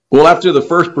 Well, after the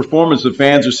first performance, the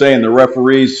fans are saying the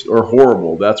referees are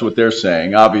horrible. That's what they're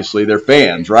saying. Obviously, they're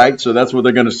fans, right? So that's what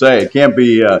they're going to say. It can't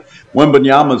be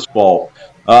Wembanyama's fault.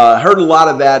 Heard a lot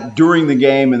of that during the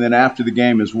game and then after the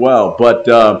game as well. But,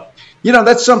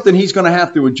 that's something he's going to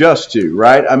have to adjust to,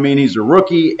 right? I mean, he's a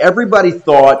rookie. Everybody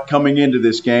thought coming into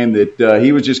this game that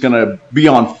he was just going to be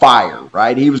on fire,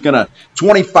 right? He was going to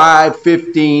 25,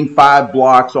 15, 5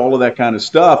 blocks, all of that kind of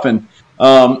stuff. And,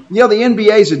 the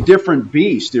NBA is a different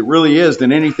beast. It really is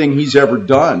than anything he's ever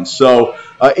done. So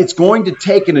it's going to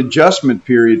take an adjustment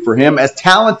period for him. As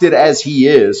talented as he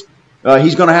is,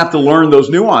 he's going to have to learn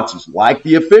those nuances, like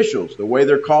the officials, the way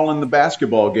they're calling the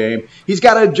basketball game. He's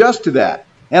got to adjust to that.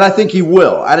 And I think he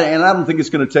will. And I don't think it's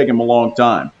going to take him a long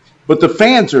time. But the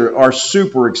fans are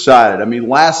super excited. I mean,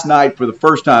 last night for the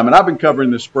first time, and I've been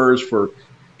covering the Spurs for,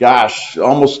 gosh,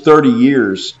 almost 30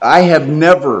 years. I have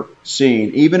never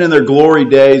seen, even in their glory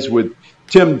days with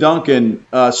Tim Duncan,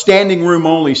 standing room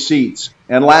only seats.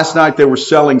 And last night they were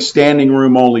selling standing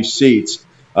room only seats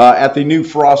at the new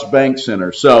Frost Bank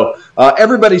Center. So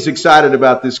everybody's excited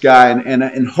about this guy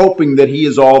and hoping that he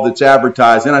is all that's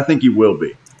advertised, and I think he will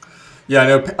be. Yeah, I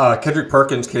know Kendrick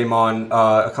Perkins came on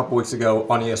a couple weeks ago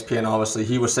on ESPN. Obviously,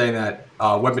 he was saying that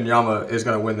Wembanyama is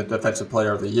going to win the Defensive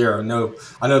Player of the Year. I know,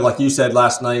 like you said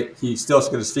last night, he still has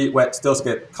to get his feet wet, still has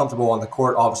to get comfortable on the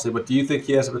court, obviously. But do you think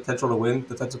he has the potential to win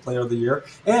Defensive Player of the Year?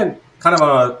 And kind of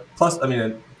a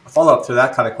follow up to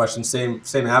that kind of question, same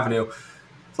avenue.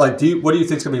 Like, what do you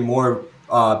think is going to be more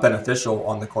beneficial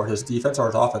on the court, his defense or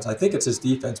his offense? I think it's his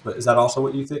defense, but is that also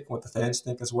what you think? What the fans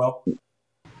think as well?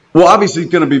 Well, obviously,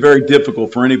 it's going to be very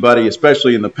difficult for anybody,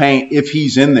 especially in the paint, if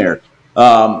he's in there.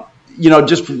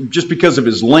 Just because of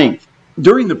his length.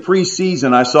 During the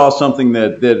preseason, I saw something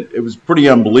that it was pretty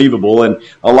unbelievable, and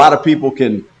a lot of people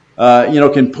can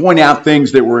point out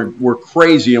things that were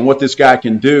crazy and what this guy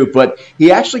can do. But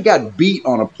he actually got beat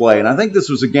on a play, and I think this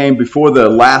was a game before the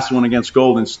last one against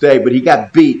Golden State. But he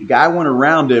got beat. The guy went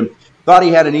around him. Thought he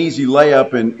had an easy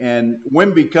layup, and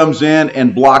Wemby comes in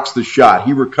and blocks the shot.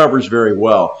 He recovers very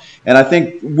well. And I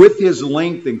think with his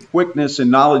length and quickness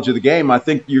and knowledge of the game, I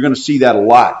think you're going to see that a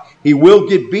lot. He will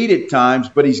get beat at times,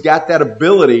 but he's got that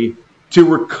ability to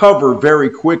recover very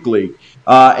quickly.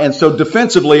 And so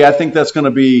defensively, I think that's going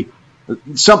to be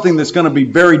something that's going to be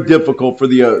very difficult for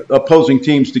the opposing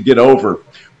teams to get over.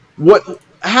 What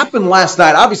happened last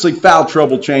night, obviously foul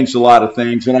trouble changed a lot of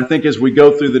things, and I think as we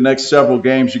go through the next several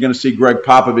games, you're going to see Greg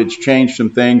Popovich change some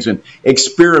things and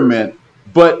experiment.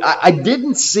 But I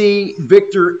didn't see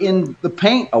Victor in the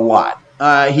paint a lot.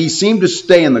 He seemed to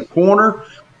stay in the corner,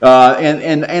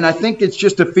 and I think it's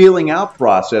just a feeling out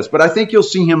process. But I think you'll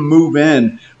see him move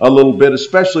in a little bit,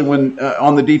 especially when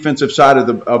on the defensive side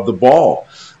of the ball.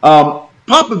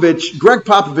 Greg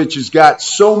Popovich has got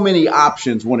so many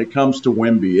options when it comes to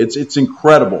Wemby. It's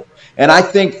incredible. And I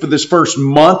think for this first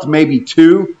month, maybe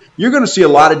two, you're going to see a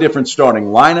lot of different starting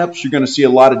lineups. You're going to see a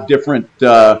lot of different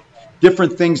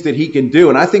things that he can do.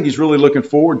 And I think he's really looking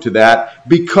forward to that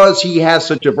because he has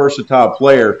such a versatile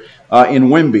player in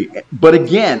Wemby. But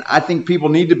again, I think people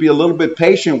need to be a little bit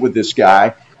patient with this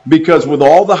guy because with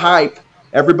all the hype,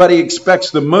 everybody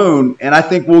expects the moon, and I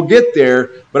think we'll get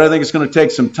there, but I think it's going to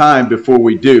take some time before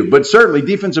we do. But certainly,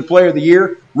 Defensive Player of the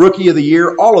Year, Rookie of the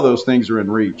Year, all of those things are in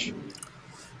reach.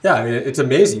 Yeah, I mean, it's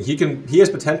amazing. He has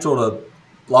potential to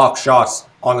block shots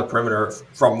on the perimeter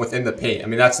from within the paint. I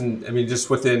mean, just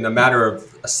within a matter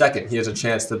of a second, he has a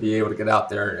chance to be able to get out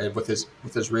there and with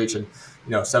his reach and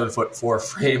 7'4"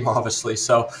 frame, obviously.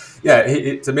 So yeah,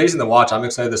 it's amazing to watch. I'm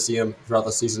excited to see him throughout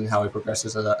the season, how he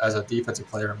progresses as a defensive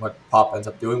player and what Pop ends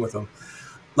up doing with him.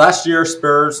 Last year,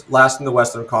 Spurs last in the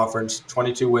Western Conference,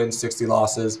 22 wins, 60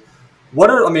 losses.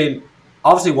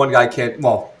 Obviously one guy can't.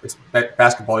 Well, it's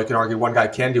basketball. You can argue one guy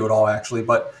can do it all, actually,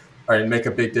 and make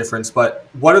a big difference. But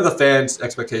what are the fans'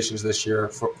 expectations this year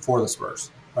for the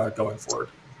Spurs going forward?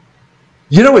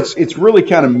 It's really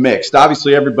kind of mixed.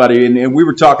 Obviously, everybody, and we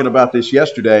were talking about this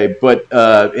yesterday, but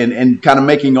and kind of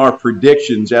making our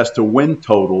predictions as to win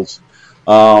totals.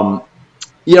 Some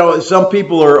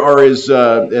people are as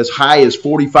high as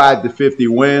 45 to 50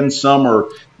 wins. Some are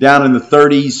down in the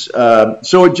 30s.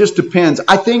 So it just depends.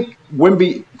 I think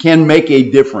Wemby can make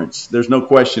a difference. There's no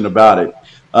question about it.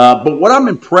 But what I'm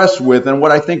impressed with, and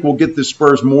what I think will get the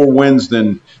Spurs more wins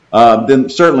than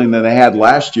they had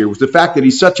last year, was the fact that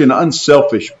he's such an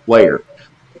unselfish player.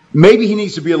 Maybe he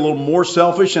needs to be a little more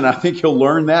selfish, and I think he'll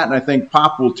learn that, and I think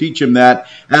Pop will teach him that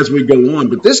as we go on.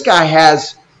 But this guy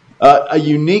has a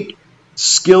unique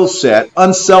skill set,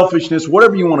 unselfishness,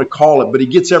 whatever you want to call it, but he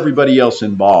gets everybody else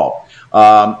involved.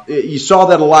 You saw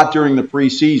that a lot during the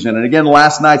preseason. And again,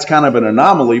 last night's kind of an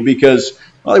anomaly because,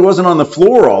 he wasn't on the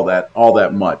floor all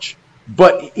that much.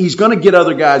 But he's going to get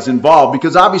other guys involved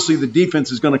because obviously the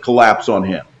defense is going to collapse on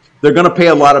him. They're going to pay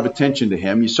a lot of attention to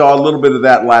him. You saw a little bit of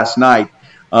that last night.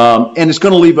 And it's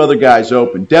going to leave other guys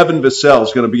open. Devin Vassell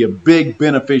is going to be a big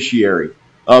beneficiary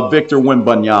of Victor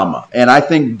Wembanyama. And I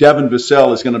think Devin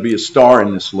Vassell is going to be a star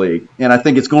in this league. And I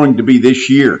think it's going to be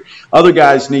this year. Other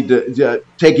guys need to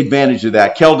take advantage of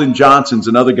that. Keldon Johnson's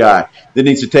another guy that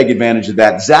needs to take advantage of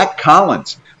that. Zach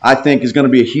Collins, I think, is going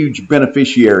to be a huge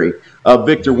beneficiary of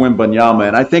Victor Wembanyama.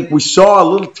 And I think we saw a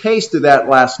little taste of that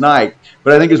last night.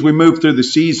 But I think as we move through the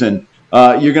season,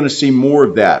 you're going to see more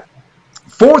of that.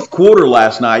 Fourth quarter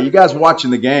last night, you guys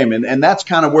watching the game, and that's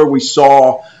kind of where we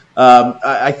saw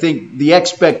I think the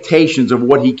expectations of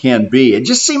what he can be. It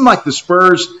just seemed like the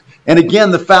Spurs, and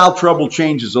again, the foul trouble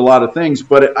changes a lot of things,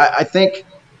 but I think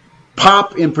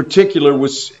Pop in particular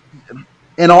was,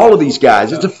 and all of these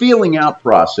guys, it's a feeling out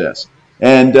process.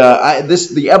 And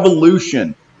the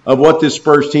evolution of what this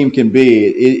Spurs team can be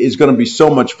is going to be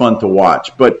so much fun to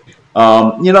watch. But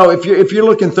if you're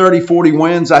looking 30, 40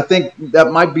 wins, I think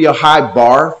that might be a high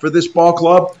bar for this ball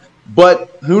club.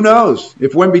 But who knows?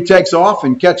 If Wemby takes off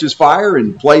and catches fire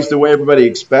and plays the way everybody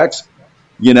expects,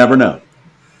 you never know.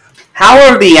 How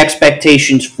are the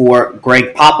expectations for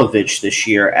Greg Popovich this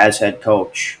year as head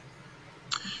coach?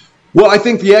 Well, I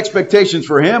think the expectations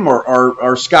for him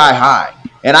are sky high,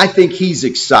 and I think he's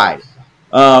excited.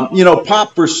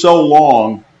 Pop for so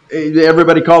long,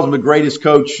 everybody calls him the greatest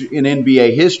coach in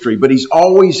NBA history, but he's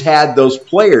always had those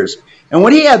players. And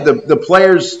when he had the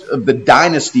players of the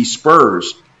dynasty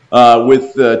Spurs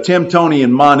with Tim, Tony,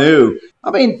 and Manu,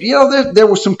 I mean, there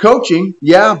was some coaching,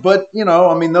 yeah, but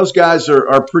those guys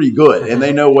are pretty good, and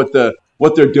they know what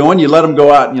they're doing. You let them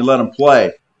go out and you let them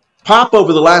play. Pop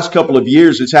over the last couple of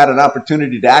years has had an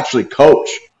opportunity to actually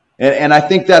coach, and I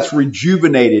think that's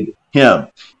rejuvenated him.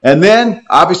 And then,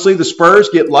 obviously, the Spurs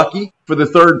get lucky for the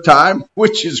third time,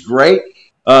 which is great.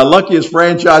 Luckiest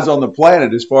franchise on the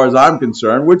planet, as far as I'm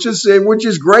concerned, which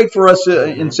is great for us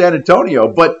in San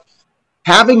Antonio. But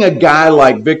having a guy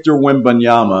like Victor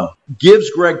Wembanyama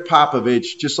gives Greg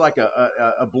Popovich just like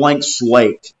a blank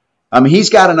slate. I mean,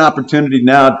 he's got an opportunity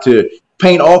now to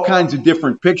paint all kinds of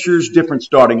different pictures, different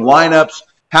starting lineups,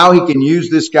 how he can use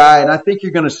this guy. And I think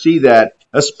you're going to see that,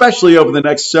 especially over the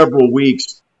next several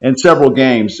weeks and several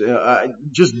games,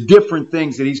 just different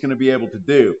things that he's going to be able to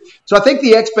do. So I think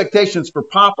the expectations for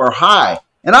Pop are high.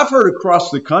 And I've heard across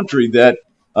the country that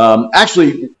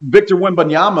actually Victor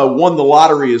Wembanyama won the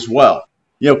lottery as well.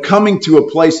 Coming to a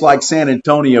place like San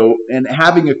Antonio and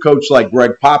having a coach like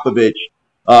Greg Popovich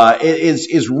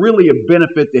is really a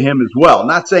benefit to him as well.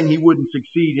 Not saying he wouldn't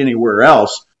succeed anywhere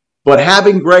else, but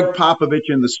having Greg Popovich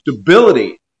and the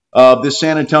stability of this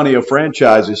San Antonio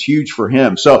franchise is huge for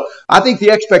him. So I think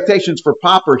the expectations for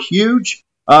Pop are huge,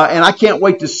 and I can't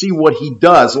wait to see what he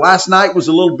does. Last night was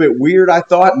a little bit weird, I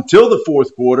thought, until the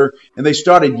fourth quarter, and they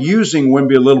started using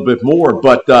Wemby a little bit more.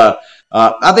 But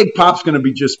I think Pop's going to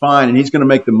be just fine, and he's going to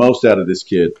make the most out of this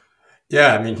kid.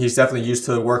 Yeah, I mean, he's definitely used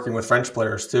to working with French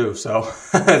players too, so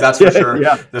that's for sure.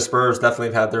 Yeah. The Spurs definitely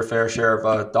have had their fair share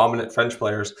of dominant French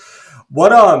players.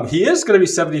 He is going to be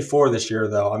 74 this year,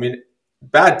 though. I mean,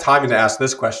 bad timing to ask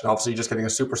this question. Obviously, just getting a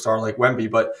superstar like Wemby,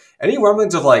 but any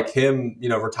rumblings of like him,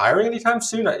 retiring anytime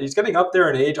soon? He's getting up there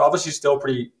in age. Obviously, still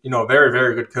pretty, very,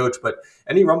 very good coach. But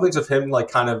any rumblings of him like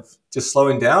kind of just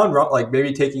slowing down, like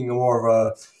maybe taking more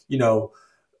of a,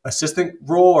 assistant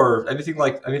role or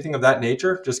anything of that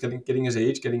nature? Just getting his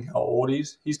age, getting how old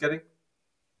he's getting.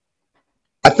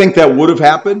 I think that would have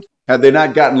happened had they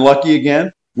not gotten lucky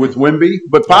again with Wemby.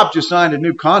 But Pop just signed a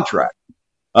new contract.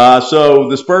 So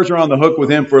the Spurs are on the hook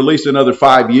with him for at least another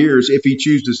 5 years if he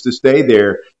chooses to stay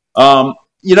there.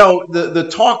 The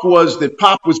talk was that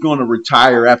Pop was going to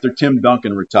retire after Tim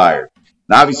Duncan retired.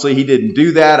 And obviously he didn't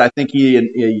do that. I think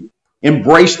he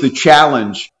embraced the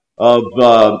challenge of,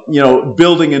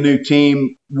 building a new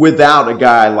team without a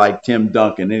guy like Tim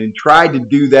Duncan. And he tried to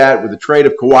do that with the trade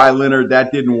of Kawhi Leonard.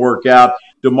 That didn't work out.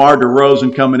 DeMar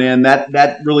DeRozan coming in,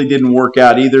 that really didn't work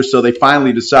out either. So they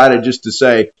finally decided just to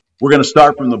say, we're going to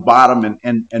start from the bottom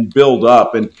and build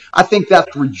up. And I think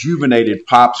that's rejuvenated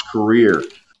Pop's career.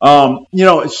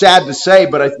 It's sad to say,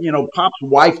 but Pop's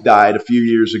wife died a few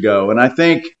years ago. And I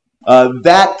think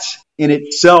that in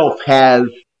itself has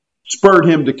spurred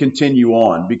him to continue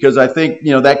on, because I think,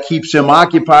 that keeps him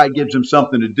occupied, gives him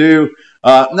something to do.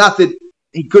 Not that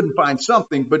he couldn't find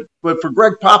something, but for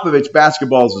Greg Popovich,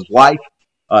 basketball is his life.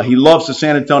 He loves the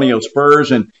San Antonio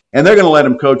Spurs, and they're going to let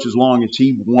him coach as long as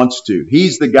he wants to.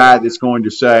 He's the guy that's going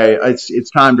to say it's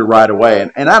time to ride away.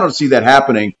 And I don't see that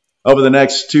happening over the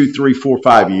next 2, 3, 4,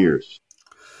 5 years.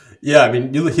 Yeah, I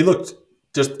mean, he looked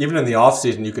just even in the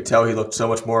offseason, you could tell he looked so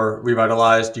much more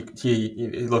revitalized.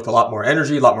 He looked a lot more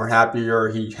energy, a lot more happier.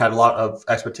 He had a lot of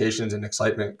expectations and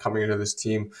excitement coming into this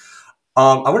team.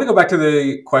 I want to go back to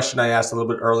the question I asked a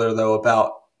little bit earlier, though,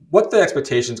 about what the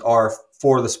expectations are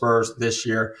for the Spurs this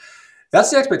year.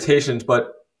 That's the expectations,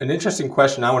 but an interesting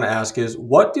question I want to ask is,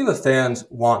 what do the fans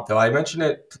want, though? I mentioned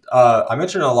it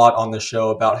a lot on the show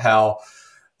about how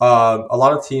a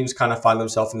lot of teams kind of find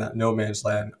themselves in that no man's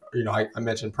land. I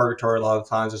mentioned purgatory a lot of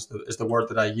times is the word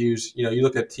that I use. You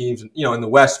look at teams, in the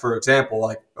West, for example,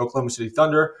 like Oklahoma City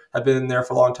Thunder have been in there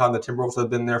for a long time. The Timberwolves have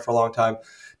been there for a long time.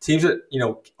 Teams that,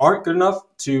 aren't good enough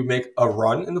to make a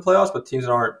run in the playoffs, but teams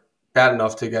that aren't bad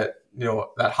enough to get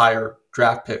that higher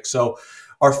draft pick. So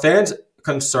are fans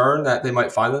concerned that they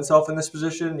might find themselves in this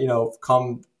position,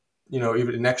 come,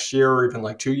 even next year or even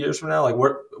like 2 years from now? Like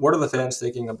what are the fans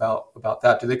thinking about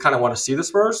that? Do they kind of want to see the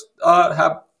Spurs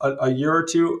have a year or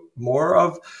two more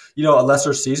of, a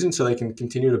lesser season so they can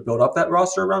continue to build up that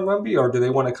roster around Wemby, or do they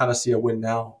want to kind of see a win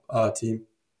now team?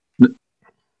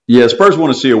 Yeah, Spurs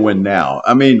want to see a win now.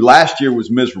 I mean, last year was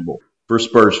miserable for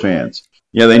Spurs fans.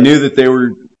 They knew that they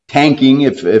were tanking,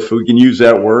 if we can use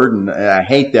that word, and I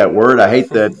hate that word. I hate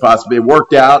that possibly it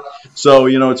worked out. So,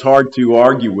 it's hard to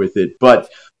argue with it. But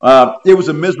it was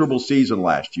a miserable season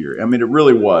last year. I mean, it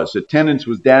really was. Attendance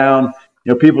was down.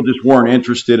 People just weren't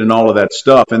interested in all of that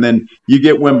stuff. And then you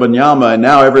get Wembanyama, and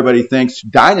now everybody thinks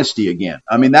dynasty again.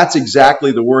 I mean, that's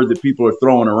exactly the word that people are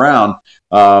throwing around,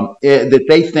 that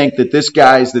they think that this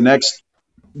guy is the next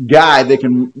guy that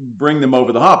can bring them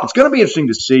over the hump. It's going to be interesting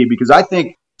to see, because I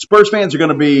think Spurs fans are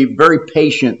going to be very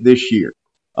patient this year.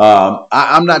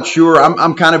 I'm not sure.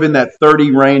 I'm kind of in that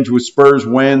 30 range with Spurs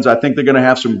wins. I think they're going to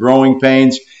have some growing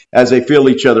pains as they feel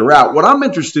each other out. What I'm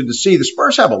interested to see, the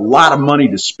Spurs have a lot of money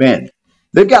to spend.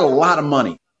 They've got a lot of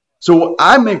money. So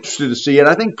I'm interested to see it.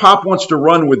 I think Pop wants to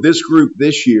run with this group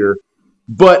this year.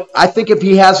 But I think if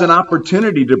he has an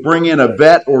opportunity to bring in a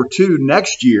vet or two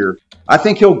next year, I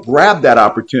think he'll grab that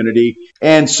opportunity.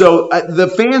 And so the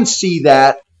fans see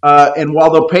that. And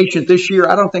while they're patient this year,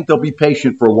 I don't think they'll be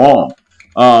patient for long.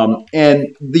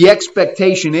 And the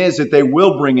expectation is that they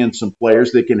will bring in some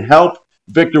players that can help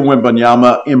Victor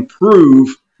Wembanyama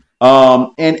improve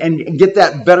and get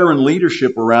that veteran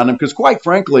leadership around him. Because quite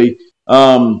frankly,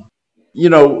 Doug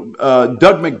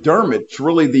McDermott's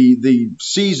really the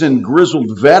seasoned,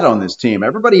 grizzled vet on this team.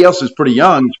 Everybody else is pretty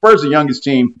young. Spurs are the youngest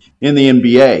team in the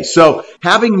NBA. So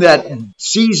having that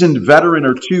seasoned veteran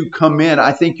or two come in,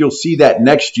 I think you'll see that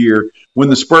next year when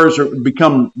the Spurs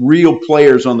become real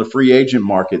players on the free agent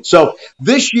market. So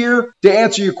this year, to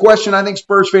answer your question, I think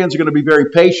Spurs fans are going to be very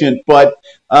patient, but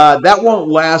that won't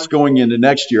last going into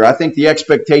next year. I think the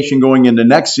expectation going into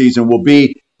next season will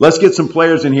be, let's get some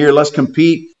players in here, let's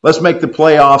compete, let's make the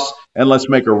playoffs, and let's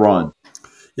make a run.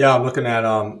 Yeah, I'm looking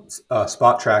at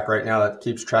Spot Track right now that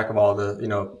keeps track of all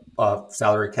the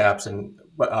salary caps, and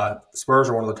Spurs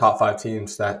are one of the top 5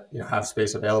 teams that have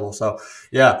space available. So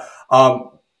yeah,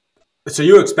 so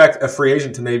you expect a free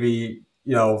agent to maybe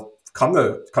come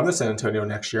to San Antonio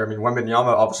next year? I mean, Wembanyama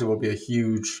obviously will be a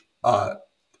huge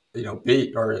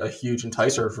bait or a huge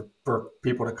enticer for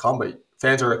people to come, but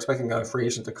fans are expecting a free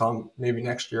agent to come maybe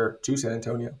next year to San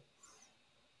Antonio.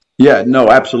 Yeah, no,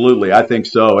 absolutely. I think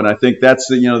so. And I think that's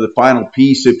the final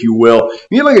piece, if you will.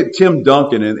 You look at Tim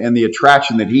Duncan and the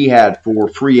attraction that he had for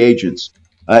free agents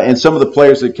and some of the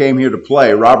players that came here to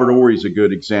play. Robert Horry's a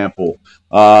good example.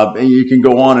 And you can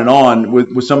go on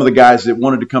with some of the guys that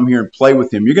wanted to come here and play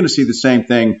with him. You're going to see the same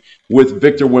thing with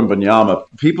Victor Wembanyama.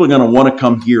 People are going to want to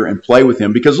come here and play with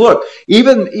him because, look,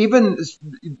 even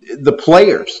the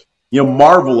players,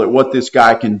 marvel at what this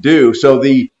guy can do. So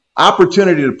the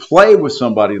opportunity to play with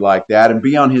somebody like that and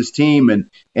be on his team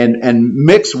and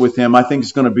mix with him, I think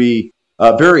is going to be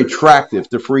very attractive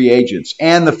to free agents.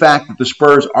 And the fact that the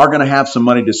Spurs are going to have some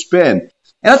money to spend.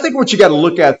 And I think what you got to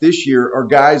look at this year are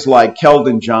guys like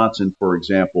Keldon Johnson, for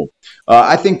example.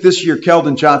 I think this year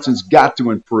Keldon Johnson's got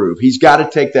to improve. He's got to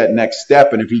take that next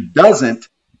step. And if he doesn't,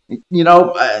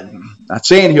 not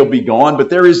saying he'll be gone, but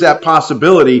there is that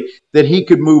possibility that he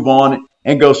could move on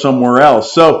and go somewhere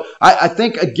else. So I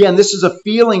think, again, this is a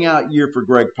feeling out year for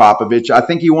Greg Popovich. I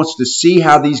think he wants to see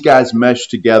how these guys mesh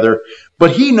together.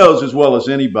 But he knows as well as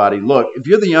anybody, look, if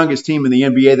you're the youngest team in the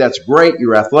NBA, that's great.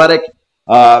 You're athletic.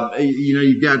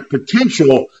 You've got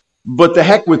potential. But the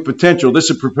heck with potential.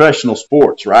 This is professional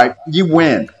sports, right? You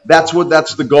win. That's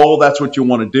the goal. That's what you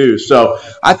want to do. So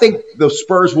I think the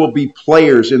Spurs will be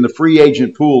players in the free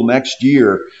agent pool next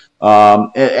year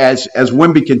as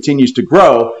Wemby continues to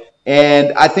grow.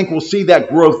 And I think we'll see that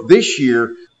growth this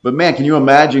year. But, man, can you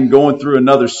imagine going through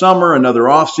another summer, another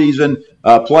offseason,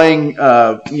 playing,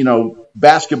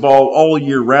 basketball all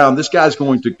year round? This guy's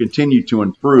going to continue to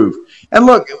improve. And,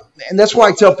 look, and that's why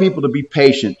I tell people to be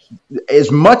patient.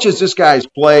 As much as this guy's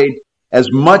played,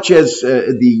 as much as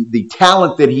the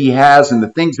talent that he has and the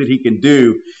things that he can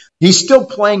do, he's still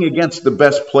playing against the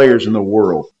best players in the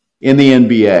world in the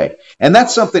NBA. And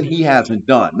that's something he hasn't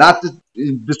done. Not to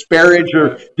disparage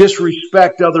or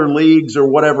disrespect other leagues or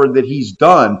whatever that he's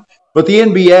done, but the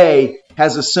NBA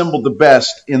has assembled the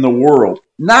best in the world.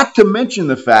 Not to mention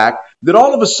the fact that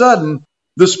all of a sudden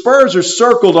the Spurs are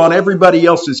circled on everybody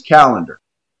else's calendar.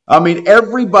 I mean,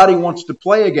 everybody wants to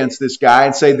play against this guy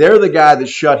and say they're the guy that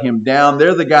shut him down.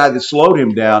 They're the guy that slowed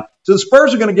him down. So the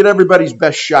Spurs are going to get everybody's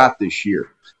best shot this year.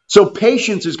 So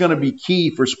patience is going to be key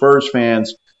for Spurs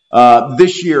fans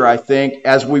this year, I think,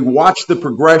 as we watch the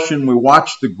progression, we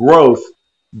watch the growth.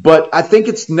 But I think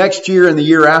it's next year and the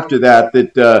year after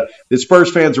that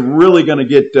Spurs fans are really going to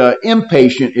get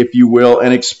impatient, if you will,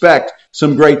 and expect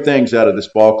some great things out of this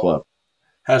ball club.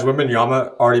 Has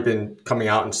Wembanyama already been coming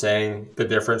out and saying the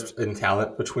difference in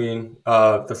talent between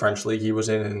the French league he was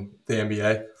in and the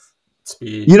NBA?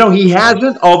 Speed. He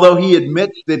hasn't, although he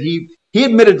admits that he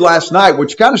admitted last night,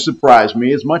 which kind of surprised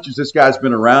me, as much as this guy's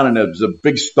been around and is a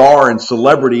big star and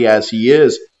celebrity as he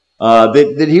is,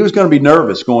 that he was going to be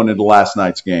nervous going into last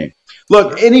night's game.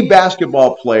 Look, any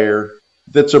basketball player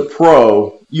that's a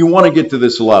pro, you want to get to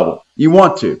this level. You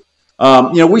want to.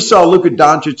 We saw Luka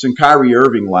Doncic and Kyrie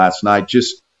Irving last night.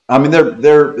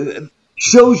 They're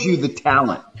shows you the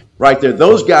talent right there.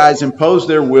 Those guys imposed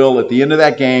their will at the end of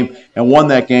that game and won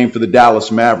that game for the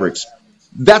Dallas Mavericks.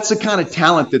 That's the kind of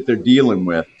talent that they're dealing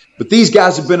with. But these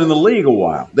guys have been in the league a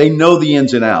while. They know the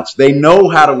ins and outs. They know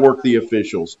how to work the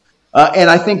officials. And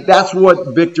I think that's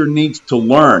what Victor needs to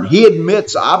learn. He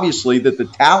admits, obviously, that the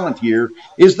talent here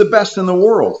is the best in the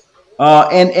world.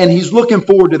 And he's looking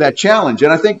forward to that challenge.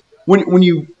 And I think when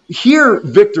you hear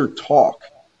Victor talk,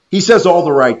 he says all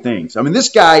the right things. I mean, this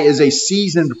guy is a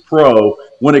seasoned pro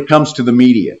when it comes to the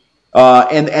media.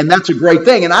 And that's a great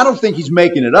thing. And I don't think he's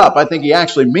making it up. I think he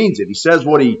actually means it. He says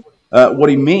what he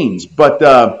means.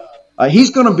 But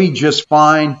he's going to be just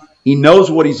fine. He knows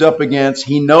what he's up against.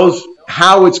 He knows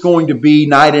how it's going to be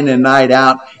night in and night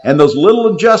out. And those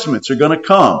little adjustments are going to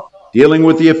come. Dealing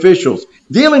with the officials.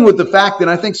 Dealing with the fact that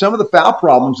I think some of the foul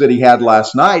problems that he had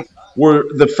last night were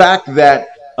the fact that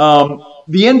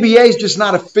the NBA is just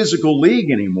not a physical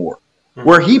league anymore.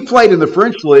 Where he played in the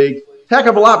French league, heck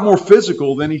of a lot more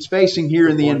physical than he's facing here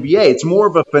in the NBA. It's more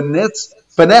of a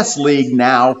finesse league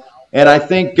now. And I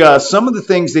think some of the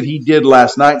things that he did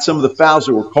last night, some of the fouls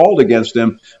that were called against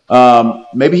him,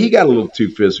 maybe he got a little too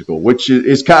physical, which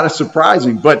is kind of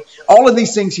surprising. But all of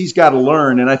these things he's got to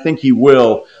learn, and I think he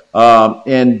will.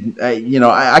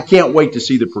 I can't wait to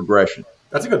see the progression.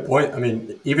 That's a good point. I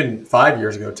mean, even 5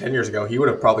 years ago, 10 years ago, he would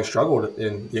have probably struggled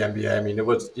in the NBA. I mean,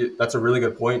 that's a really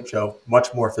good point, Joe.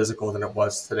 Much more physical than it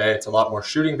was today. It's a lot more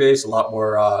shooting based, a lot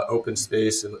more open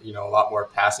space, and a lot more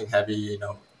passing heavy.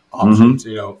 Options,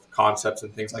 concepts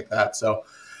and things like that. So,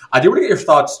 I do want to get your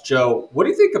thoughts, Joe. What do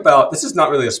you think about? This is not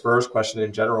really a Spurs question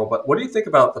in general, but what do you think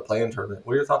about the play-in tournament?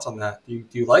 What are your thoughts on that? Do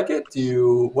you like it?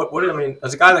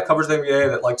 As a guy that covers the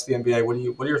NBA, that likes the NBA,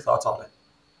 what are your thoughts on it?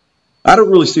 I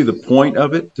don't really see the point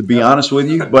of it, to be honest with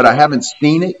you, but I haven't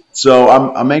seen it, so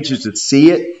I'm anxious to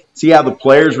see it, see how the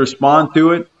players respond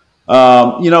to it.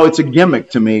 It's a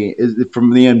gimmick to me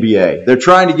from the NBA. They're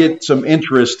trying to get some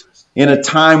interest in a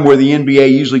time where the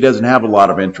NBA usually doesn't have a lot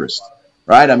of interest,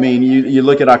 right? I mean, you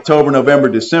look at October, November,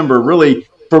 December. Really,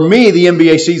 for me, the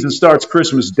NBA season starts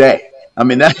Christmas Day. I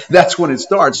mean, that's when it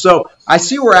starts. So I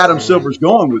see where Adam Silver's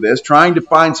going with this, trying to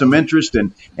find some interest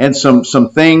and some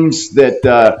things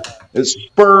that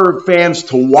spur fans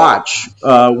to watch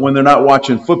when they're not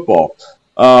watching football.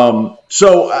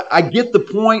 So I get the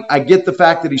point. I get the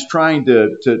fact that he's trying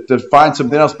to find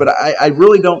something else, but I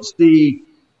really don't see.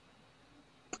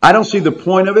 I don't see the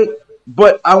point of it,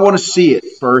 but I want to see it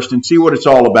first and see what it's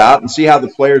all about and see how the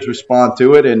players respond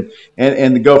to it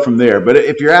and go from there. But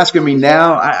if you're asking me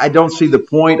now, I don't see the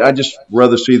point. I just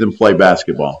rather see them play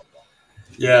basketball.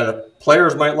 Yeah, the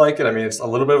players might like it. I mean, it's a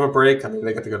little bit of a break. I mean,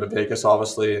 they get to go to Vegas,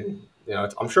 obviously, and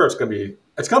I'm sure it's going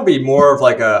to be more of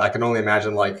like I can only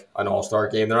imagine like an all-star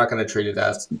game. They're not going to treat it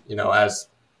as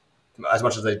as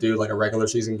much as they do like a regular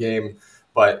season game.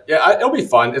 But yeah, it'll be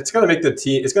fun. It's going to make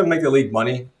it's going to make the league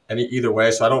money either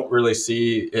way. So I don't really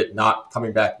see it not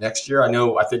coming back next year.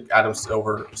 I think Adam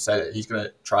Silver said it. He's going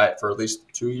to try it for at least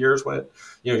 2 years he's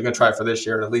going to try it for this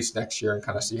year and at least next year and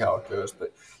kind of see how it goes.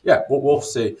 But yeah, we'll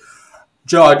see.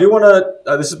 Joe, I do want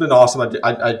to, this has been awesome.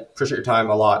 I appreciate your time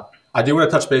a lot. I do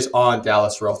want to touch base on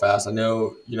Dallas real fast. I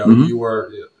know,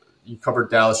 you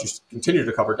covered Dallas. You continue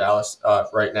to cover Dallas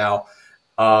right now.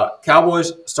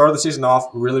 Cowboys started the season off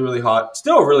really, really hot.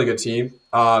 Still a really good team.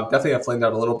 Definitely have flamed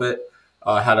out a little bit.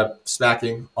 Had a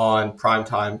smacking on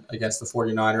primetime against the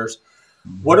 49ers.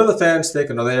 What do the fans think?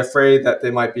 And are they afraid that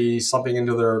they might be slumping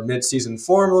into their mid-season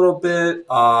form a little bit?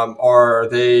 Or are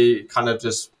they kind of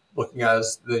just looking at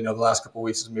the last couple of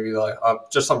weeks as maybe like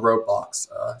just some roadblocks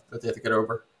that they have to get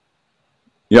over?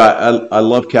 Yeah, I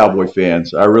love Cowboy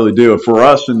fans. I really do. And for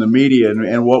us in the media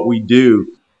and what we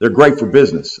do, they're great for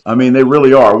business. I mean, they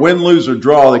really are. Win, lose, or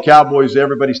draw, the Cowboys,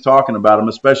 everybody's talking about them,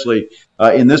 especially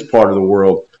in this part of the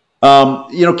world.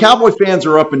 Cowboy fans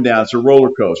are up and down. It's a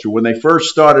roller coaster. When they first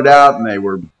started out and they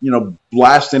were,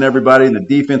 blasting everybody and the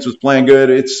defense was playing good,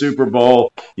 it's Super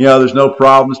Bowl. There's no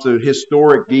problems. The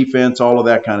historic defense, all of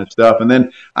that kind of stuff. And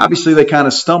then obviously they kind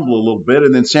of stumble a little bit,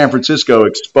 and then San Francisco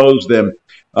exposed them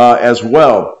as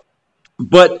well.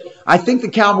 But I think the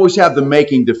Cowboys have the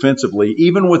making defensively,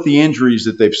 even with the injuries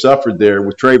that they've suffered there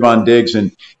with Trayvon Diggs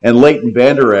and Leighton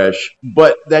Vander Esch.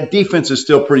 But that defense is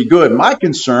still pretty good. My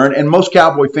concern, and most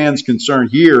Cowboy fans' concern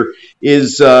here,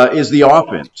 is the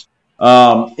offense.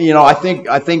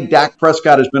 I think Dak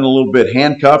Prescott has been a little bit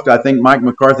handcuffed. I think Mike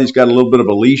McCarthy's got a little bit of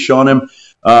a leash on him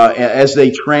as they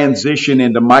transition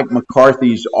into Mike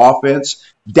McCarthy's offense.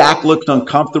 Dak looks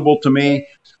uncomfortable to me.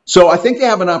 So I think they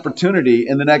have an opportunity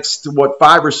in the next, 5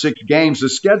 or 6 games. The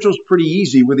schedule's pretty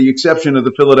easy with the exception of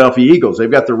the Philadelphia Eagles.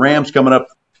 They've got the Rams coming up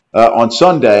on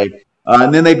Sunday,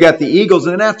 and then they've got the Eagles.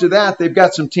 And then after that, they've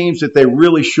got some teams that they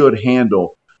really should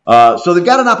handle. So they've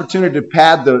got an opportunity to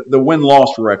pad the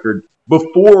win-loss record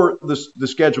before the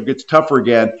schedule gets tougher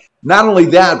again. Not only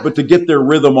that, but to get their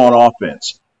rhythm on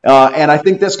offense. And I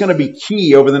think that's going to be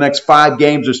key over the next 5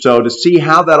 games or so to see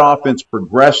how that offense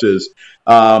progresses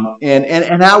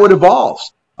and how it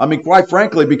evolves. I mean, quite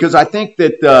frankly, because I think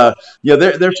that,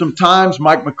 there's some times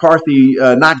Mike McCarthy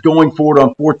not going for it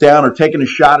on 4th down or taking a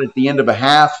shot at the end of a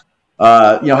half.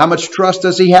 How much trust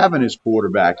does he have in his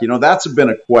quarterback? That's been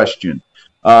a question.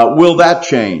 Will that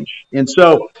change? And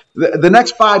so the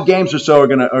next 5 games or so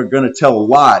are going to tell a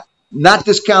lot, not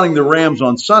discounting the Rams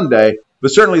on Sunday, but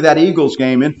certainly that Eagles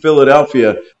game in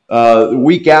Philadelphia the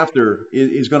week after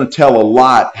is going to tell a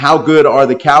lot. How good are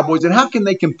the Cowboys, and how can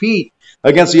they compete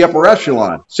against the upper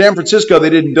echelon? San Francisco, they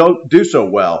didn't do so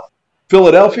well.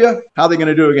 Philadelphia, how are they going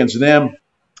to do against them?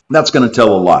 That's going to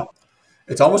tell a lot.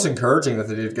 It's almost encouraging that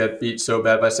they did get beat so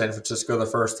bad by San Francisco the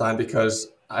first time, because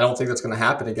I don't think that's going to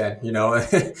happen again.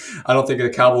 I don't think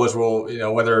the Cowboys will,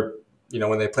 whether,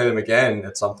 when they play them again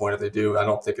at some point, if they do, I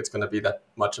don't think it's going to be that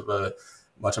much of a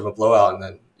blowout. And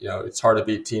then, it's hard to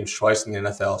beat teams twice in the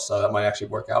NFL. So that might actually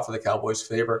work out for the Cowboys'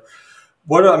 favor.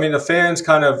 The fans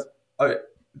kind of,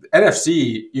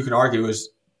 NFC, you can argue, is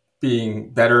being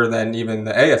better than even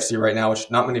the AFC right now, which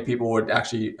not many people would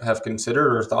actually have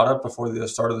considered or thought of before the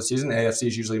start of the season. AFC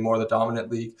is usually more the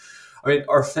dominant league.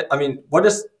 What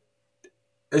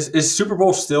is Super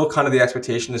Bowl still kind of the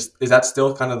expectation? Is that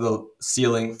still kind of the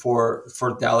ceiling for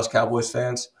Dallas Cowboys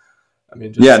fans?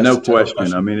 No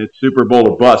question. It's Super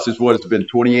Bowl or bust. It's what it's been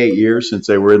 28 years since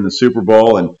they were in the Super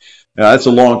Bowl, and that's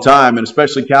a long time. And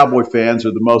especially Cowboy fans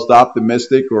are the most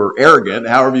optimistic or arrogant,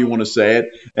 however you want to say it.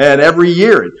 And every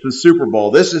year it's the Super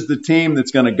Bowl. This is the team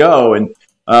that's going to go. And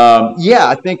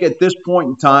I think at this point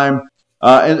in time,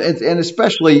 and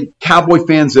especially Cowboy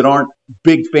fans that aren't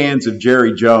big fans of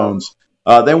Jerry Jones,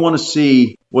 they want to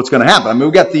see what's going to happen.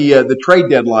 We've got the trade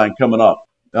deadline coming up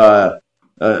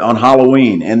on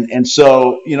Halloween. And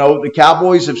so, the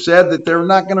Cowboys have said that they're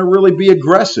not going to really be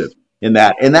aggressive in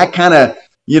that. And that kind of,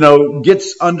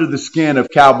 gets under the skin of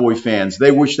Cowboy fans.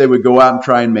 They wish they would go out and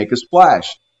try and make a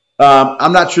splash.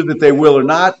 I'm not sure that they will or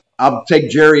not. I'll take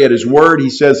Jerry at his word.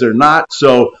 He says they're not.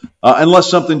 So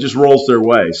unless something just rolls their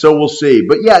way. So we'll see.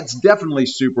 But yeah, it's definitely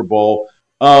Super Bowl.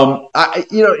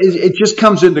 It just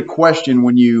comes into question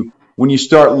when you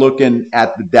start looking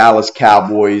at the Dallas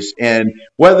Cowboys and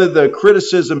whether the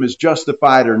criticism is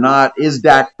justified or not. Is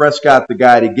Dak Prescott the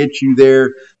guy to get you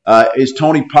there? Is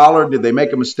Tony Pollard, did they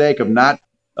make a mistake of not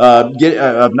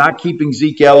keeping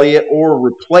Zeke Elliott or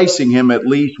replacing him at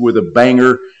least with a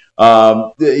banger?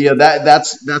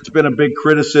 That's been a big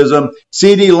criticism.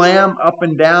 CeeDee Lamb up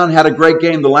and down, had a great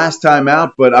game the last time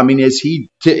out, but is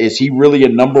he really a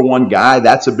number one guy?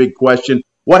 That's a big question.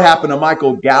 What happened to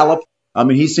Michael Gallup?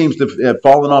 He seems to have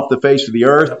fallen off the face of the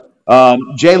earth.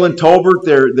 Jalen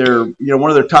Tolbert, their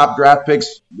one of their top draft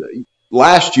picks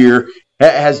last year,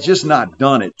 has just not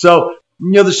done it. So,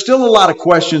 there's still a lot of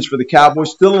questions for the Cowboys,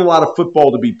 still a lot of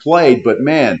football to be played, but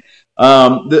man,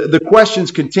 the questions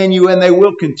continue, and they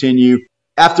will continue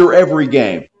after every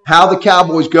game. How the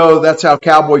Cowboys go, that's how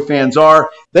Cowboy fans are.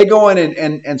 They go in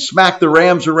and smack the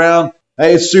Rams around.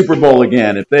 Hey, it's Super Bowl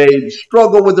again. If they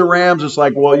struggle with the Rams, it's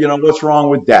like, well, what's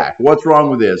wrong with Dak? What's wrong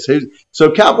with this?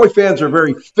 So Cowboy fans are a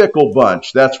very fickle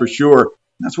bunch, that's for sure.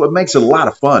 That's what makes it a lot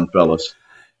of fun, fellas.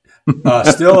 Is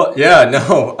that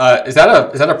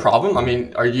a problem?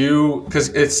 Are you, because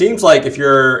it seems like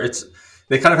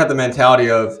they kind of have the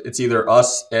mentality of it's either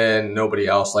us and nobody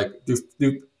else. Like, do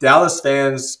Dallas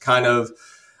fans kind of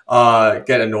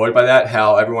get annoyed by that,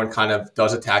 how everyone kind of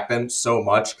does attack them so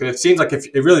much? Because it seems like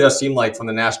it really does seem like from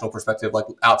the national perspective, like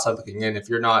outside looking in, if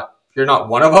you're not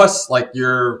one of us, like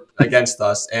you're against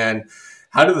us. And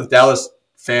how do the Dallas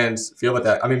fans feel about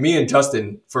that. I mean, me and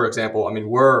Justin, for example, I mean,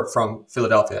 we're from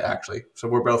Philadelphia actually, so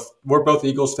we're both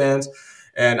Eagles fans,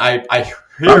 and I hear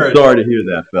I'm sorry to hear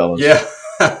that, fellas.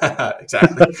 Yeah,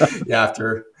 exactly. Yeah,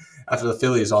 after the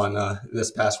Phillies on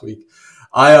this past week,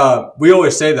 we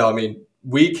always say though, I mean,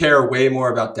 we care way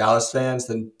more about Dallas fans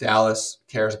than Dallas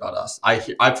cares about us.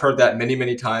 I've heard that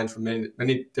many times from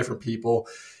many different people.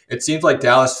 It seems like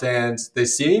Dallas fans, they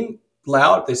seem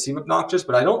loud, they seem obnoxious,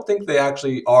 but I don't think they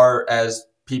actually are as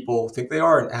people think they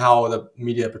are and how the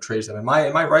media portrays them. Am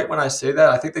I right when I say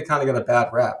that? I think they kind of get a bad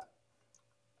rap.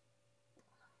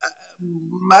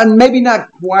 Maybe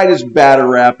not quite as bad a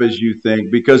rap as you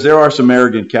think, because there are some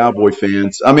arrogant Cowboy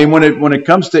fans. I mean, when it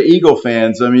comes to Eagle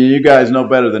fans, I mean, you guys know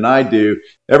better than I do.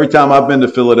 Every time I've been to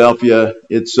Philadelphia,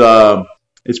 it's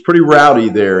pretty rowdy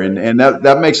there, and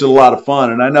that makes it a lot of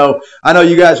fun. And I know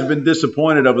you guys have been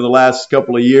disappointed over the last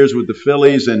couple of years with the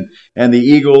Phillies and the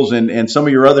Eagles and some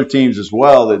of your other teams as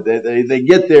well. That they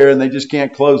get there and they just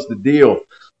can't close the deal.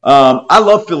 I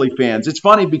love Philly fans. It's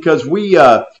funny because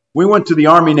we went to the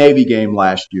Army-Navy game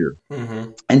last year,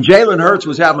 and Jalen Hurts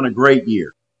was having a great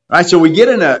year. Right, so we get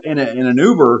in an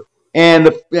Uber, and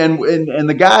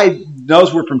the guy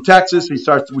knows we're from Texas. We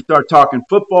start talking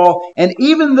football, and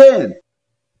even then,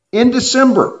 in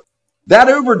December, that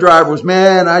Uber driver was,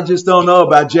 man, I just don't know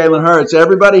about Jalen Hurts.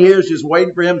 Everybody here is just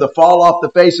waiting for him to fall off the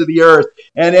face of the earth.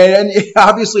 And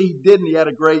obviously he didn't. He had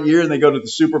a great year, and they go to the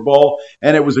Super Bowl,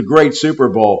 and it was a great Super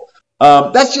Bowl.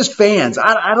 That's just fans.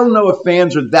 I don't know if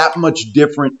fans are that much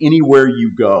different anywhere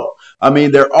you go. I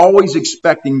mean, they're always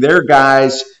expecting their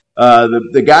guys,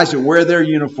 the guys that wear their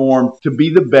uniform, to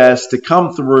be the best, to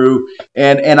come through,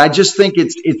 and I just think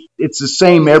it's the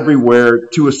same everywhere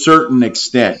to a certain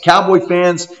extent. Cowboy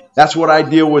fans, that's what I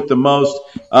deal with the most.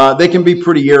 They can be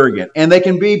pretty arrogant, and they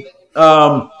can be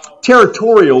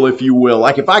territorial, if you will.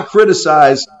 Like if I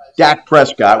criticize Dak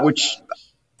Prescott, which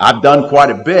I've done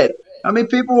quite a bit, I mean,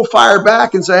 people will fire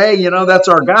back and say, hey, that's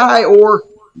our guy, or,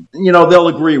 they'll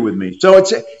agree with me. So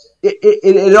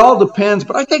it all depends.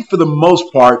 But I think for the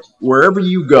most part, wherever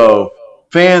you go,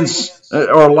 fans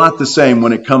are a lot the same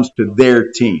when it comes to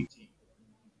their team.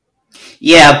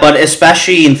 Yeah, but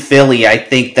especially in Philly, I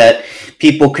think that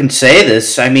people can say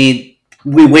this. I mean,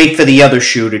 we wait for the other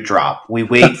shoe to drop. We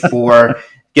wait for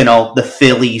the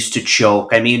Phillies to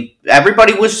choke. I mean,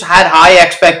 everybody had high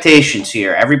expectations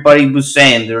here. Everybody was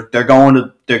saying they're going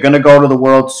to go to the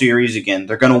World Series again.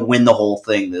 They're going to win the whole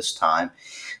thing this time,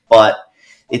 but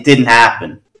it didn't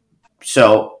happen.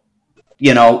 So,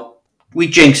 we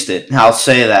jinxed it. I'll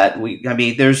say that.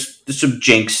 There's some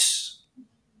jinx.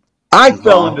 I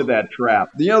fell into that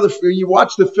trap. You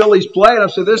watch the Phillies play, and I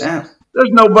said, there's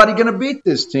nobody going to beat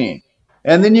this team.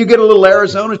 And then you get a little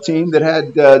Arizona team that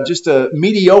had just a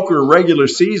mediocre regular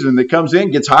season that comes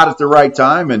in, gets hot at the right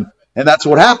time, and that's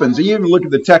what happens. You even look at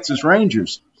the Texas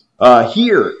Rangers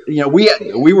here.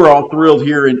 We were all thrilled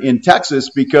here in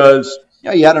Texas because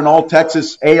you had an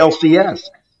all-Texas ALCS.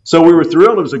 So we were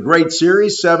thrilled. It was a great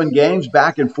series, 7 games,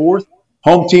 back and forth.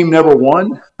 Home team never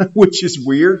won, which is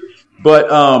weird. But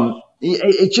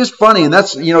it's just funny, and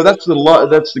that's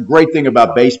the great thing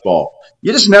about baseball.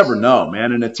 You just never know,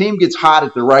 man. And a team gets hot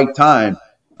at the right time,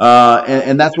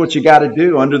 and that's what you got to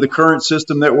do under the current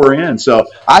system that we're in. So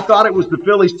I thought it was the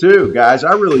Phillies too, guys.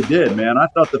 I really did, man. I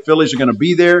thought the Phillies are going to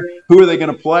be there. Who are they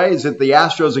going to play? Is it the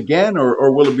Astros again,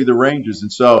 or will it be the Rangers?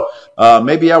 And so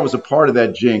maybe I was a part of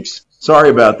that jinx. Sorry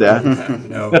about that.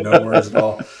 No worries at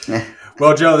all.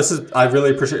 Well, Joe, I really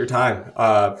appreciate your time.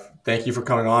 Thank you for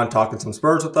coming on, talking some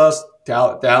Spurs with us.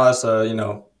 Dallas,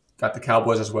 got the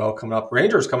Cowboys as well coming up.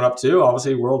 Rangers coming up too,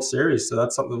 obviously World Series. So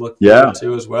that's something to look forward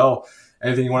to as well.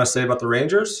 Anything you want to say about the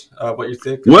Rangers? What you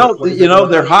think? Well,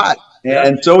 they're hot,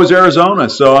 and so is Arizona.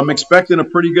 So I'm expecting a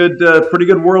pretty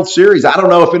good World Series. I don't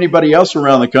know if anybody else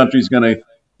around the country is going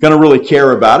to really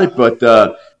care about it, but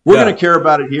we're going to care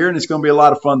about it here, and it's going to be a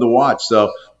lot of fun to watch.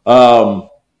 So, I'm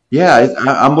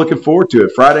looking forward to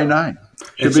it. Friday night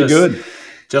should be good.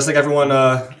 Just like everyone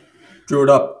drew it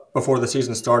up before the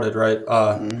season started, right?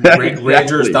 Exactly,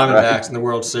 Rangers, Diamondbacks right. in the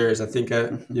World Series. I think,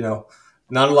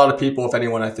 not a lot of people, if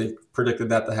anyone, I think, predicted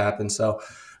that to happen. So,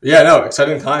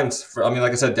 exciting times.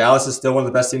 Like I said, Dallas is still one of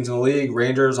the best teams in the league.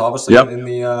 Rangers, obviously, in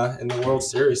the World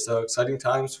Series. So, exciting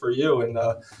times for you. And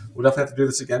we'll definitely have to do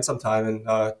this again sometime and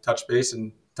touch base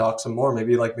and talk some more.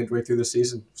 Maybe like midway through the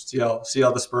season. See how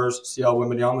the Spurs, see how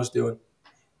Wembanyama's doing.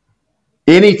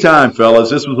 Anytime, fellas.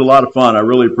 This was a lot of fun. I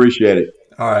really appreciate it.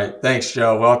 All right. Thanks,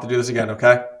 Joe. We'll have to do this again,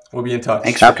 okay? We'll be in touch.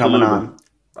 Thanks for coming on.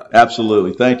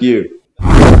 Absolutely. Thank you.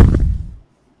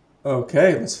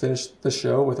 Okay, let's finish the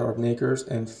show with our makers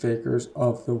and fakers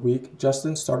of the week.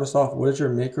 Justin, start us off. What is your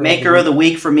maker of the Maker of the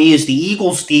week? week for me is the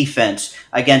Eagles defense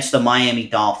against the Miami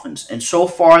Dolphins. And so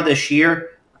far this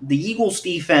year, the Eagles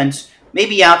defense,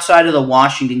 maybe outside of the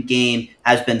Washington game,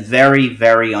 has been very,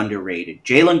 very underrated.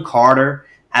 Jalen Carter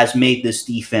has made this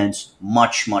defense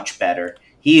much, much better.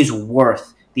 He is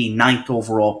worth the ninth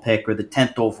overall pick or the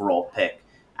 10th overall pick.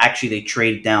 Actually, they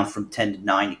traded down from 10 to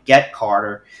 9 to get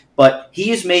Carter, but he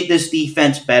has made this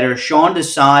defense better. Sean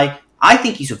Desai, I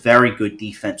think he's a very good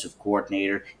defensive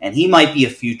coordinator, and he might be a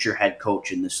future head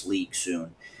coach in this league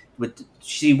soon.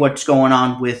 See what's going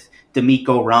on with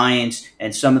D'Amico Ryans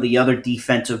and some of the other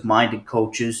defensive-minded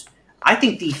coaches. I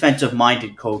think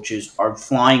defensive-minded coaches are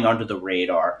flying under the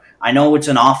radar. I know it's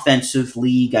an offensive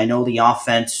league. I know the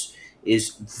offense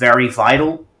is very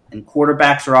vital, and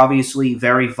quarterbacks are obviously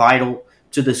very vital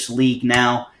to this league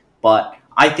now. But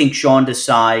I think Sean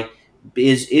Desai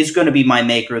is going to be my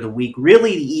maker of the week.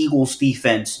 Really, the Eagles'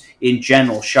 defense in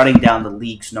general, shutting down the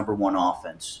league's number one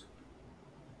offense.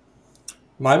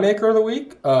 My maker of the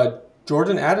week,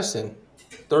 Jordan Addison.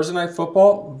 Thursday Night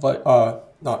Football, but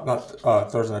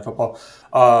not Thursday Night Football.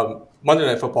 Monday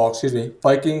Night Football, excuse me.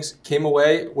 Vikings came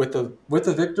away with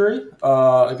a victory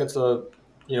against a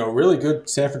really good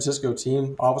San Francisco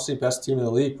team, obviously best team in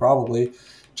the league probably.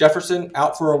 Jefferson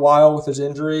out for a while with his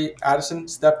injury. Addison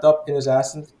stepped up in his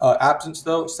absence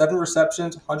though. 7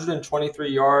 receptions,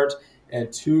 123 yards,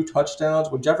 and 2 touchdowns.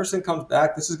 When Jefferson comes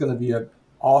back, this is going to be an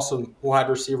awesome wide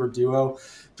receiver duo.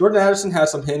 Jordan Addison had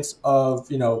some hints of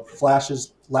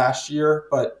flashes last year,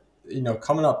 but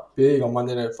coming up big on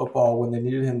Monday Night Football when they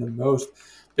needed him the most.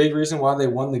 Big reason why they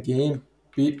won the game,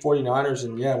 beat 49ers,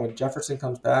 and when Jefferson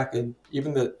comes back, and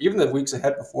even the weeks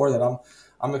ahead before that,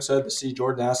 I'm excited to see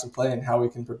Jordan Addison play and how he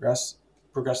can progress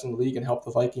in the league and help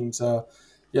the Vikings. Help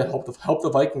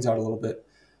the Vikings out a little bit.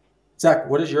 Zach,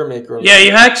 what is your maker of the Yeah, you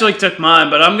actually took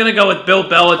mine, but I'm going to go with Bill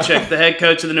Belichick, the head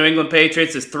coach of the New England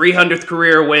Patriots, his 300th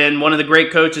career win, one of the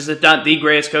great coaches, if not the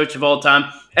greatest coach of all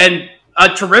time. And a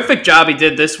terrific job he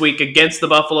did this week against the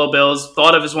Buffalo Bills,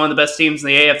 thought of as one of the best teams in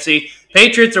the AFC.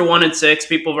 Patriots are 1-6.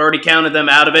 People have already counted them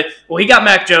out of it. Well, he got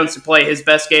Mac Jones to play his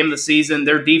best game of the season.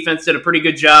 Their defense did a pretty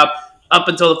good job up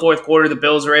until the fourth quarter. The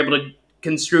Bills were able to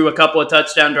construe a couple of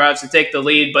touchdown drives to take the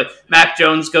lead, but Mac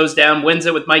Jones goes down, wins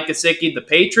it with Mike Gesicki. The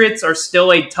Patriots are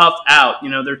still a tough out.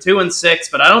 They're 2-6,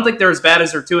 but I don't think they're as bad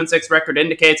as their 2-6 record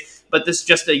indicates. But this is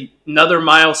just another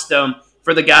milestone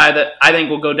for the guy that I think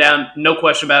will go down, no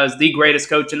question about it, as the greatest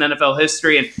coach in NFL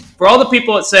history. And for all the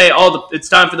people that say, it's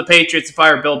time for the Patriots to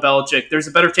fire Bill Belichick, there's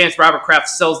a better chance Robert Kraft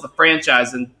sells the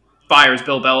franchise than fires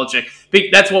Bill Belichick.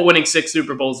 That's what winning 6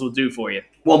 Super Bowls will do for you.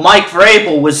 Well, Mike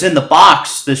Vrabel was in the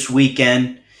box this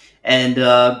weekend, and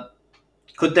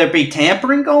could there be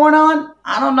tampering going on?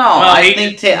 I don't know. Well,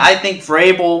 I think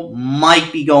Vrabel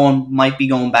might be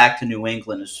going back to New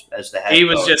England as the head coach. He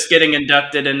was just getting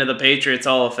inducted into the Patriots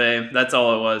Hall of Fame. That's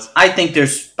all it was.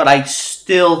 I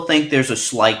still think there's a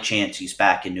slight chance he's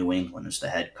back in New England as the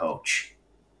head coach.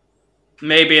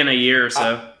 Maybe in a year or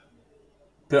so.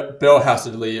 Bill has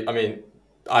to leave. I mean,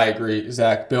 I agree,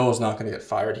 Zach. Bill is not going to get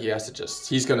fired.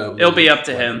 He's going to. It'll be up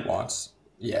to him. He wants.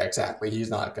 Yeah, exactly. He's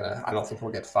not going to. I don't think he'll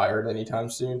get fired anytime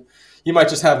soon. He might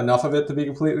just have enough of it, to be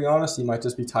completely honest. He might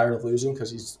just be tired of losing because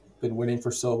he's been winning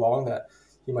for so long that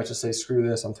he might just say, "Screw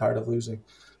this! I'm tired of losing."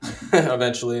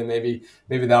 Eventually, and maybe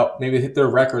hit their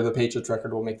record, the Patriots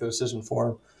record, will make the decision for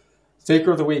him.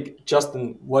 Faker of the week,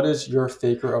 Justin. What is your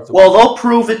faker of the week? Well, they'll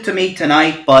prove it to me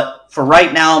tonight, but for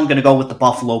right now, I'm going to go with the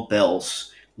Buffalo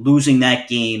Bills losing that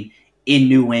game in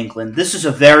New England. This is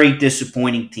a very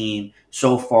disappointing team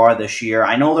so far this year.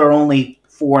 I know they're only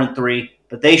 4-3,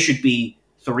 but they should be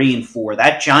 3-4.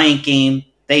 That Giant game,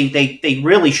 they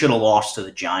really should have lost to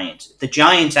the Giants. If the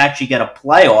Giants actually get a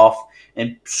playoff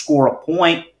and score a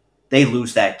point, they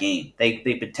lose that game. They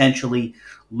potentially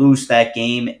lose that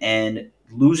game, and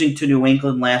losing to New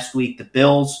England last week, the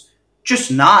Bills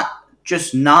just not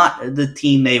the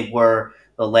team they were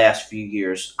the last few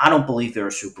years. I don't believe they're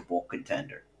a Super Bowl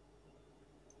contender.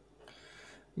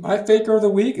 My faker of the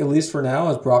week, at least for now,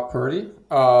 is Brock Purdy.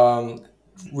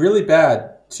 Really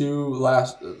bad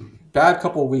bad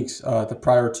couple of weeks, the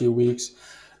prior 2 weeks.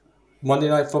 Monday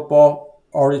Night Football,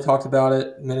 already talked about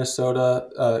it.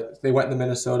 Minnesota, they went into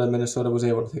Minnesota. Minnesota was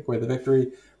able to take away the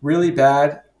victory. Really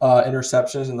bad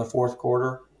interceptions in the fourth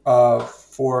quarter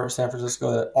for San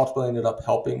Francisco that ultimately ended up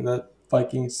helping the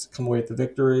Vikings come away with the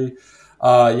victory.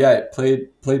 It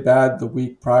played bad the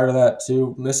week prior to that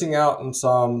too. Missing out on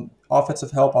some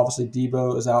offensive help. Obviously,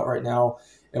 Debo is out right now.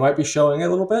 It might be showing a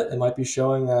little bit. It might be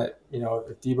showing that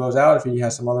if Debo's out, if he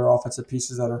has some other offensive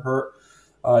pieces that are hurt,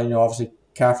 obviously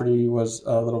Cafferty was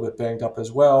a little bit banged up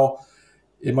as well.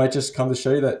 It might just come to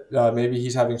show you that maybe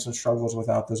he's having some struggles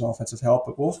without those offensive help,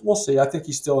 but we'll see. I think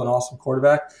he's still an awesome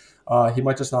quarterback. He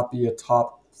might just not be a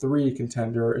top 3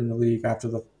 contender in the league after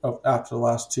the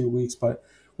last 2 weeks, but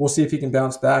we'll see if he can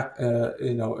bounce back,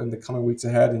 in the coming weeks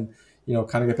ahead, and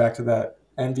kind of get back to that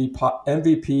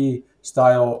MVP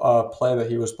style play that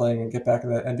he was playing, and get back to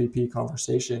that MVP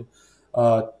conversation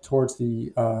towards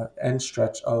the end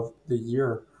stretch of the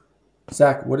year.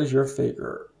 Zach, what is your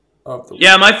favorite of the week?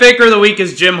 Yeah, my faker of the week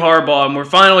is Jim Harbaugh, and we're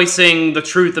finally seeing the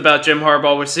truth about Jim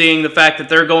Harbaugh. We're seeing the fact that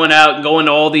they're going out and going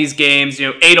to all these games,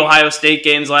 8 Ohio State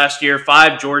games last year,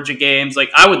 5 Georgia games. Like,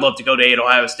 I would love to go to 8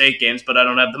 Ohio State games, but I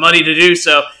don't have the money to do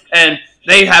so. And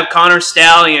they have Connor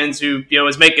Stallions, who,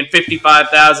 is making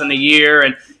 $55,000 a year,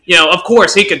 and of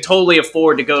course, he could totally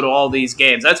afford to go to all these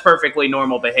games. That's perfectly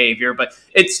normal behavior, but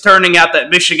it's turning out that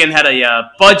Michigan had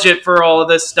a budget for all of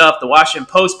this stuff. The Washington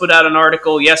Post put out an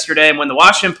article yesterday, and when the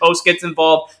Washington Post gets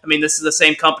involved, this is the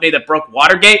same company that broke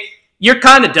Watergate, you're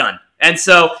kind of done. And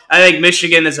so I think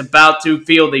Michigan is about to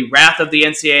feel the wrath of the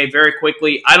NCAA very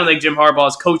quickly. I don't think Jim Harbaugh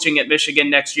is coaching at Michigan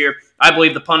next year. I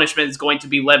believe the punishment is going to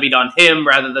be levied on him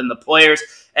rather than the players.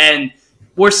 And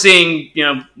we're seeing,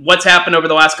 what's happened over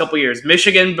the last couple of years.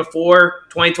 Michigan before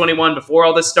 2021, before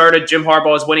all this started, Jim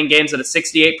Harbaugh was winning games at a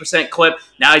 68% clip.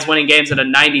 Now he's winning games at a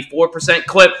 94%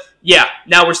 clip. Yeah,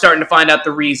 now we're starting to find out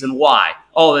the reason why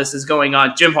all this is going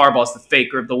on. Jim Harbaugh's the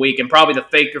faker of the week, and probably the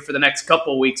faker for the next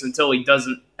couple of weeks until he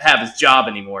doesn't have his job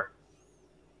anymore.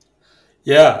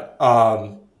 Yeah,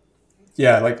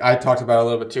 like I talked about a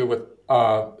little bit too with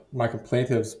my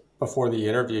complaintives before the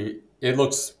interview. It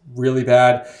looks really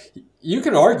bad. You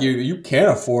can argue you can't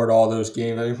afford all those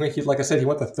games. Like I said, he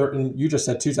went to 30. You just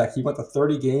said too, Zach. He went to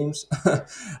 30 games.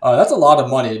 That's a lot of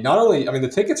money. Not only, the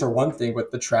tickets are one thing, but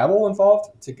the travel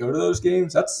involved to go to those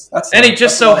games. That's. And he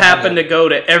just so happened to go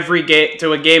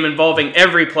to a game involving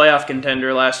every playoff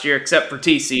contender last year, except for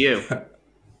TCU.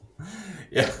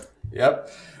 Yeah.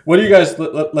 Yep. What do you guys?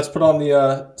 Let's put on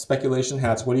the speculation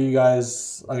hats. What do you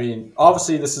guys?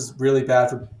 Obviously, this is really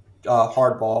bad for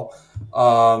hardball.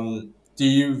 Do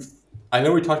you? I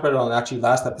know we talked about it on actually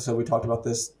last episode. We talked about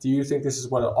this. Do you think this is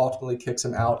what ultimately kicks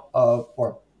him out of,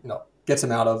 or gets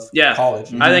him out of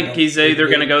college? I think he's either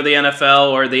going to go to the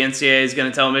NFL or the NCAA is going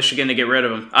to tell Michigan to get rid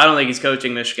of him. I don't think he's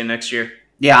coaching Michigan next year.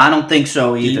 Yeah, I don't think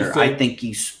so either. I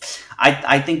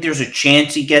think there's a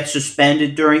chance he gets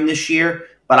suspended during this year,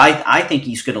 but I think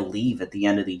he's going to leave at the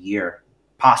end of the year,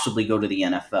 possibly go to the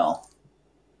NFL.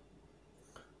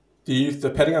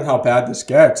 Depending on how bad this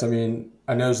gets,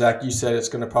 I know, Zach, you said it's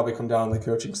going to probably come down to the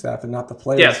coaching staff and not the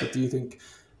players. Yes. But do you think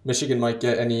Michigan might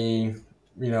get any,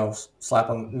 slap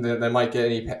on? They might get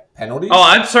any penalties? Oh,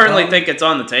 I certainly think it's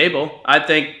on the table. I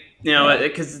think,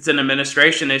 because it's an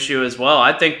administration issue as well.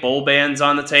 I think bowl ban's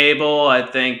on the table. I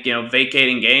think,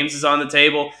 vacating games is on the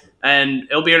table. And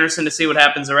it'll be interesting to see what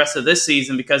happens the rest of this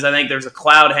season, because I think there's a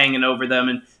cloud hanging over them.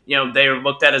 And, they are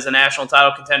looked at as a national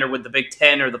title contender with the Big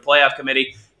Ten or the playoff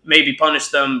committee. Maybe punish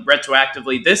them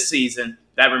retroactively this season.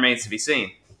 That remains to be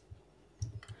seen.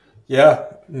 Yeah,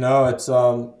 no, it's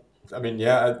but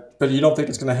you don't think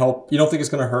it's going to help? You don't think it's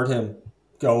going to hurt him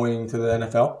going to the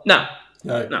NFL? No.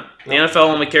 The NFL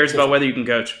only cares about whether you can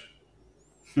coach.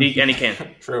 And he can.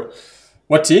 True.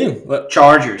 What team?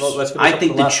 Chargers. I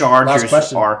think the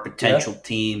Chargers are a potential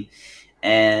team,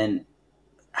 and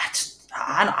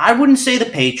I wouldn't say the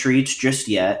Patriots just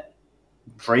yet.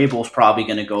 Vrabel's probably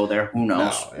going to go there. Who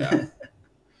knows? No,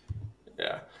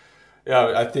 yeah.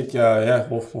 I think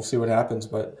we'll see what happens.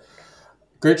 But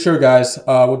great show, guys.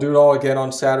 We'll do it all again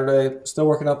on Saturday. Still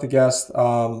working out the guest,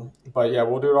 but yeah,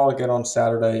 we'll do it all again on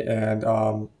Saturday and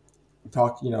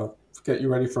talk. Get you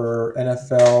ready for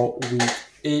NFL Week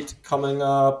 8 coming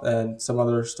up and some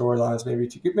other storylines. Maybe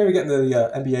get into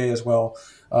the NBA as well.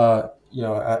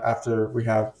 After we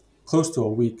have close to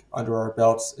a week under our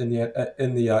belts in the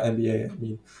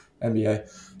NBA.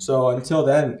 So until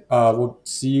then, we'll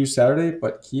see you Saturday,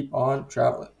 but keep on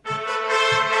traveling.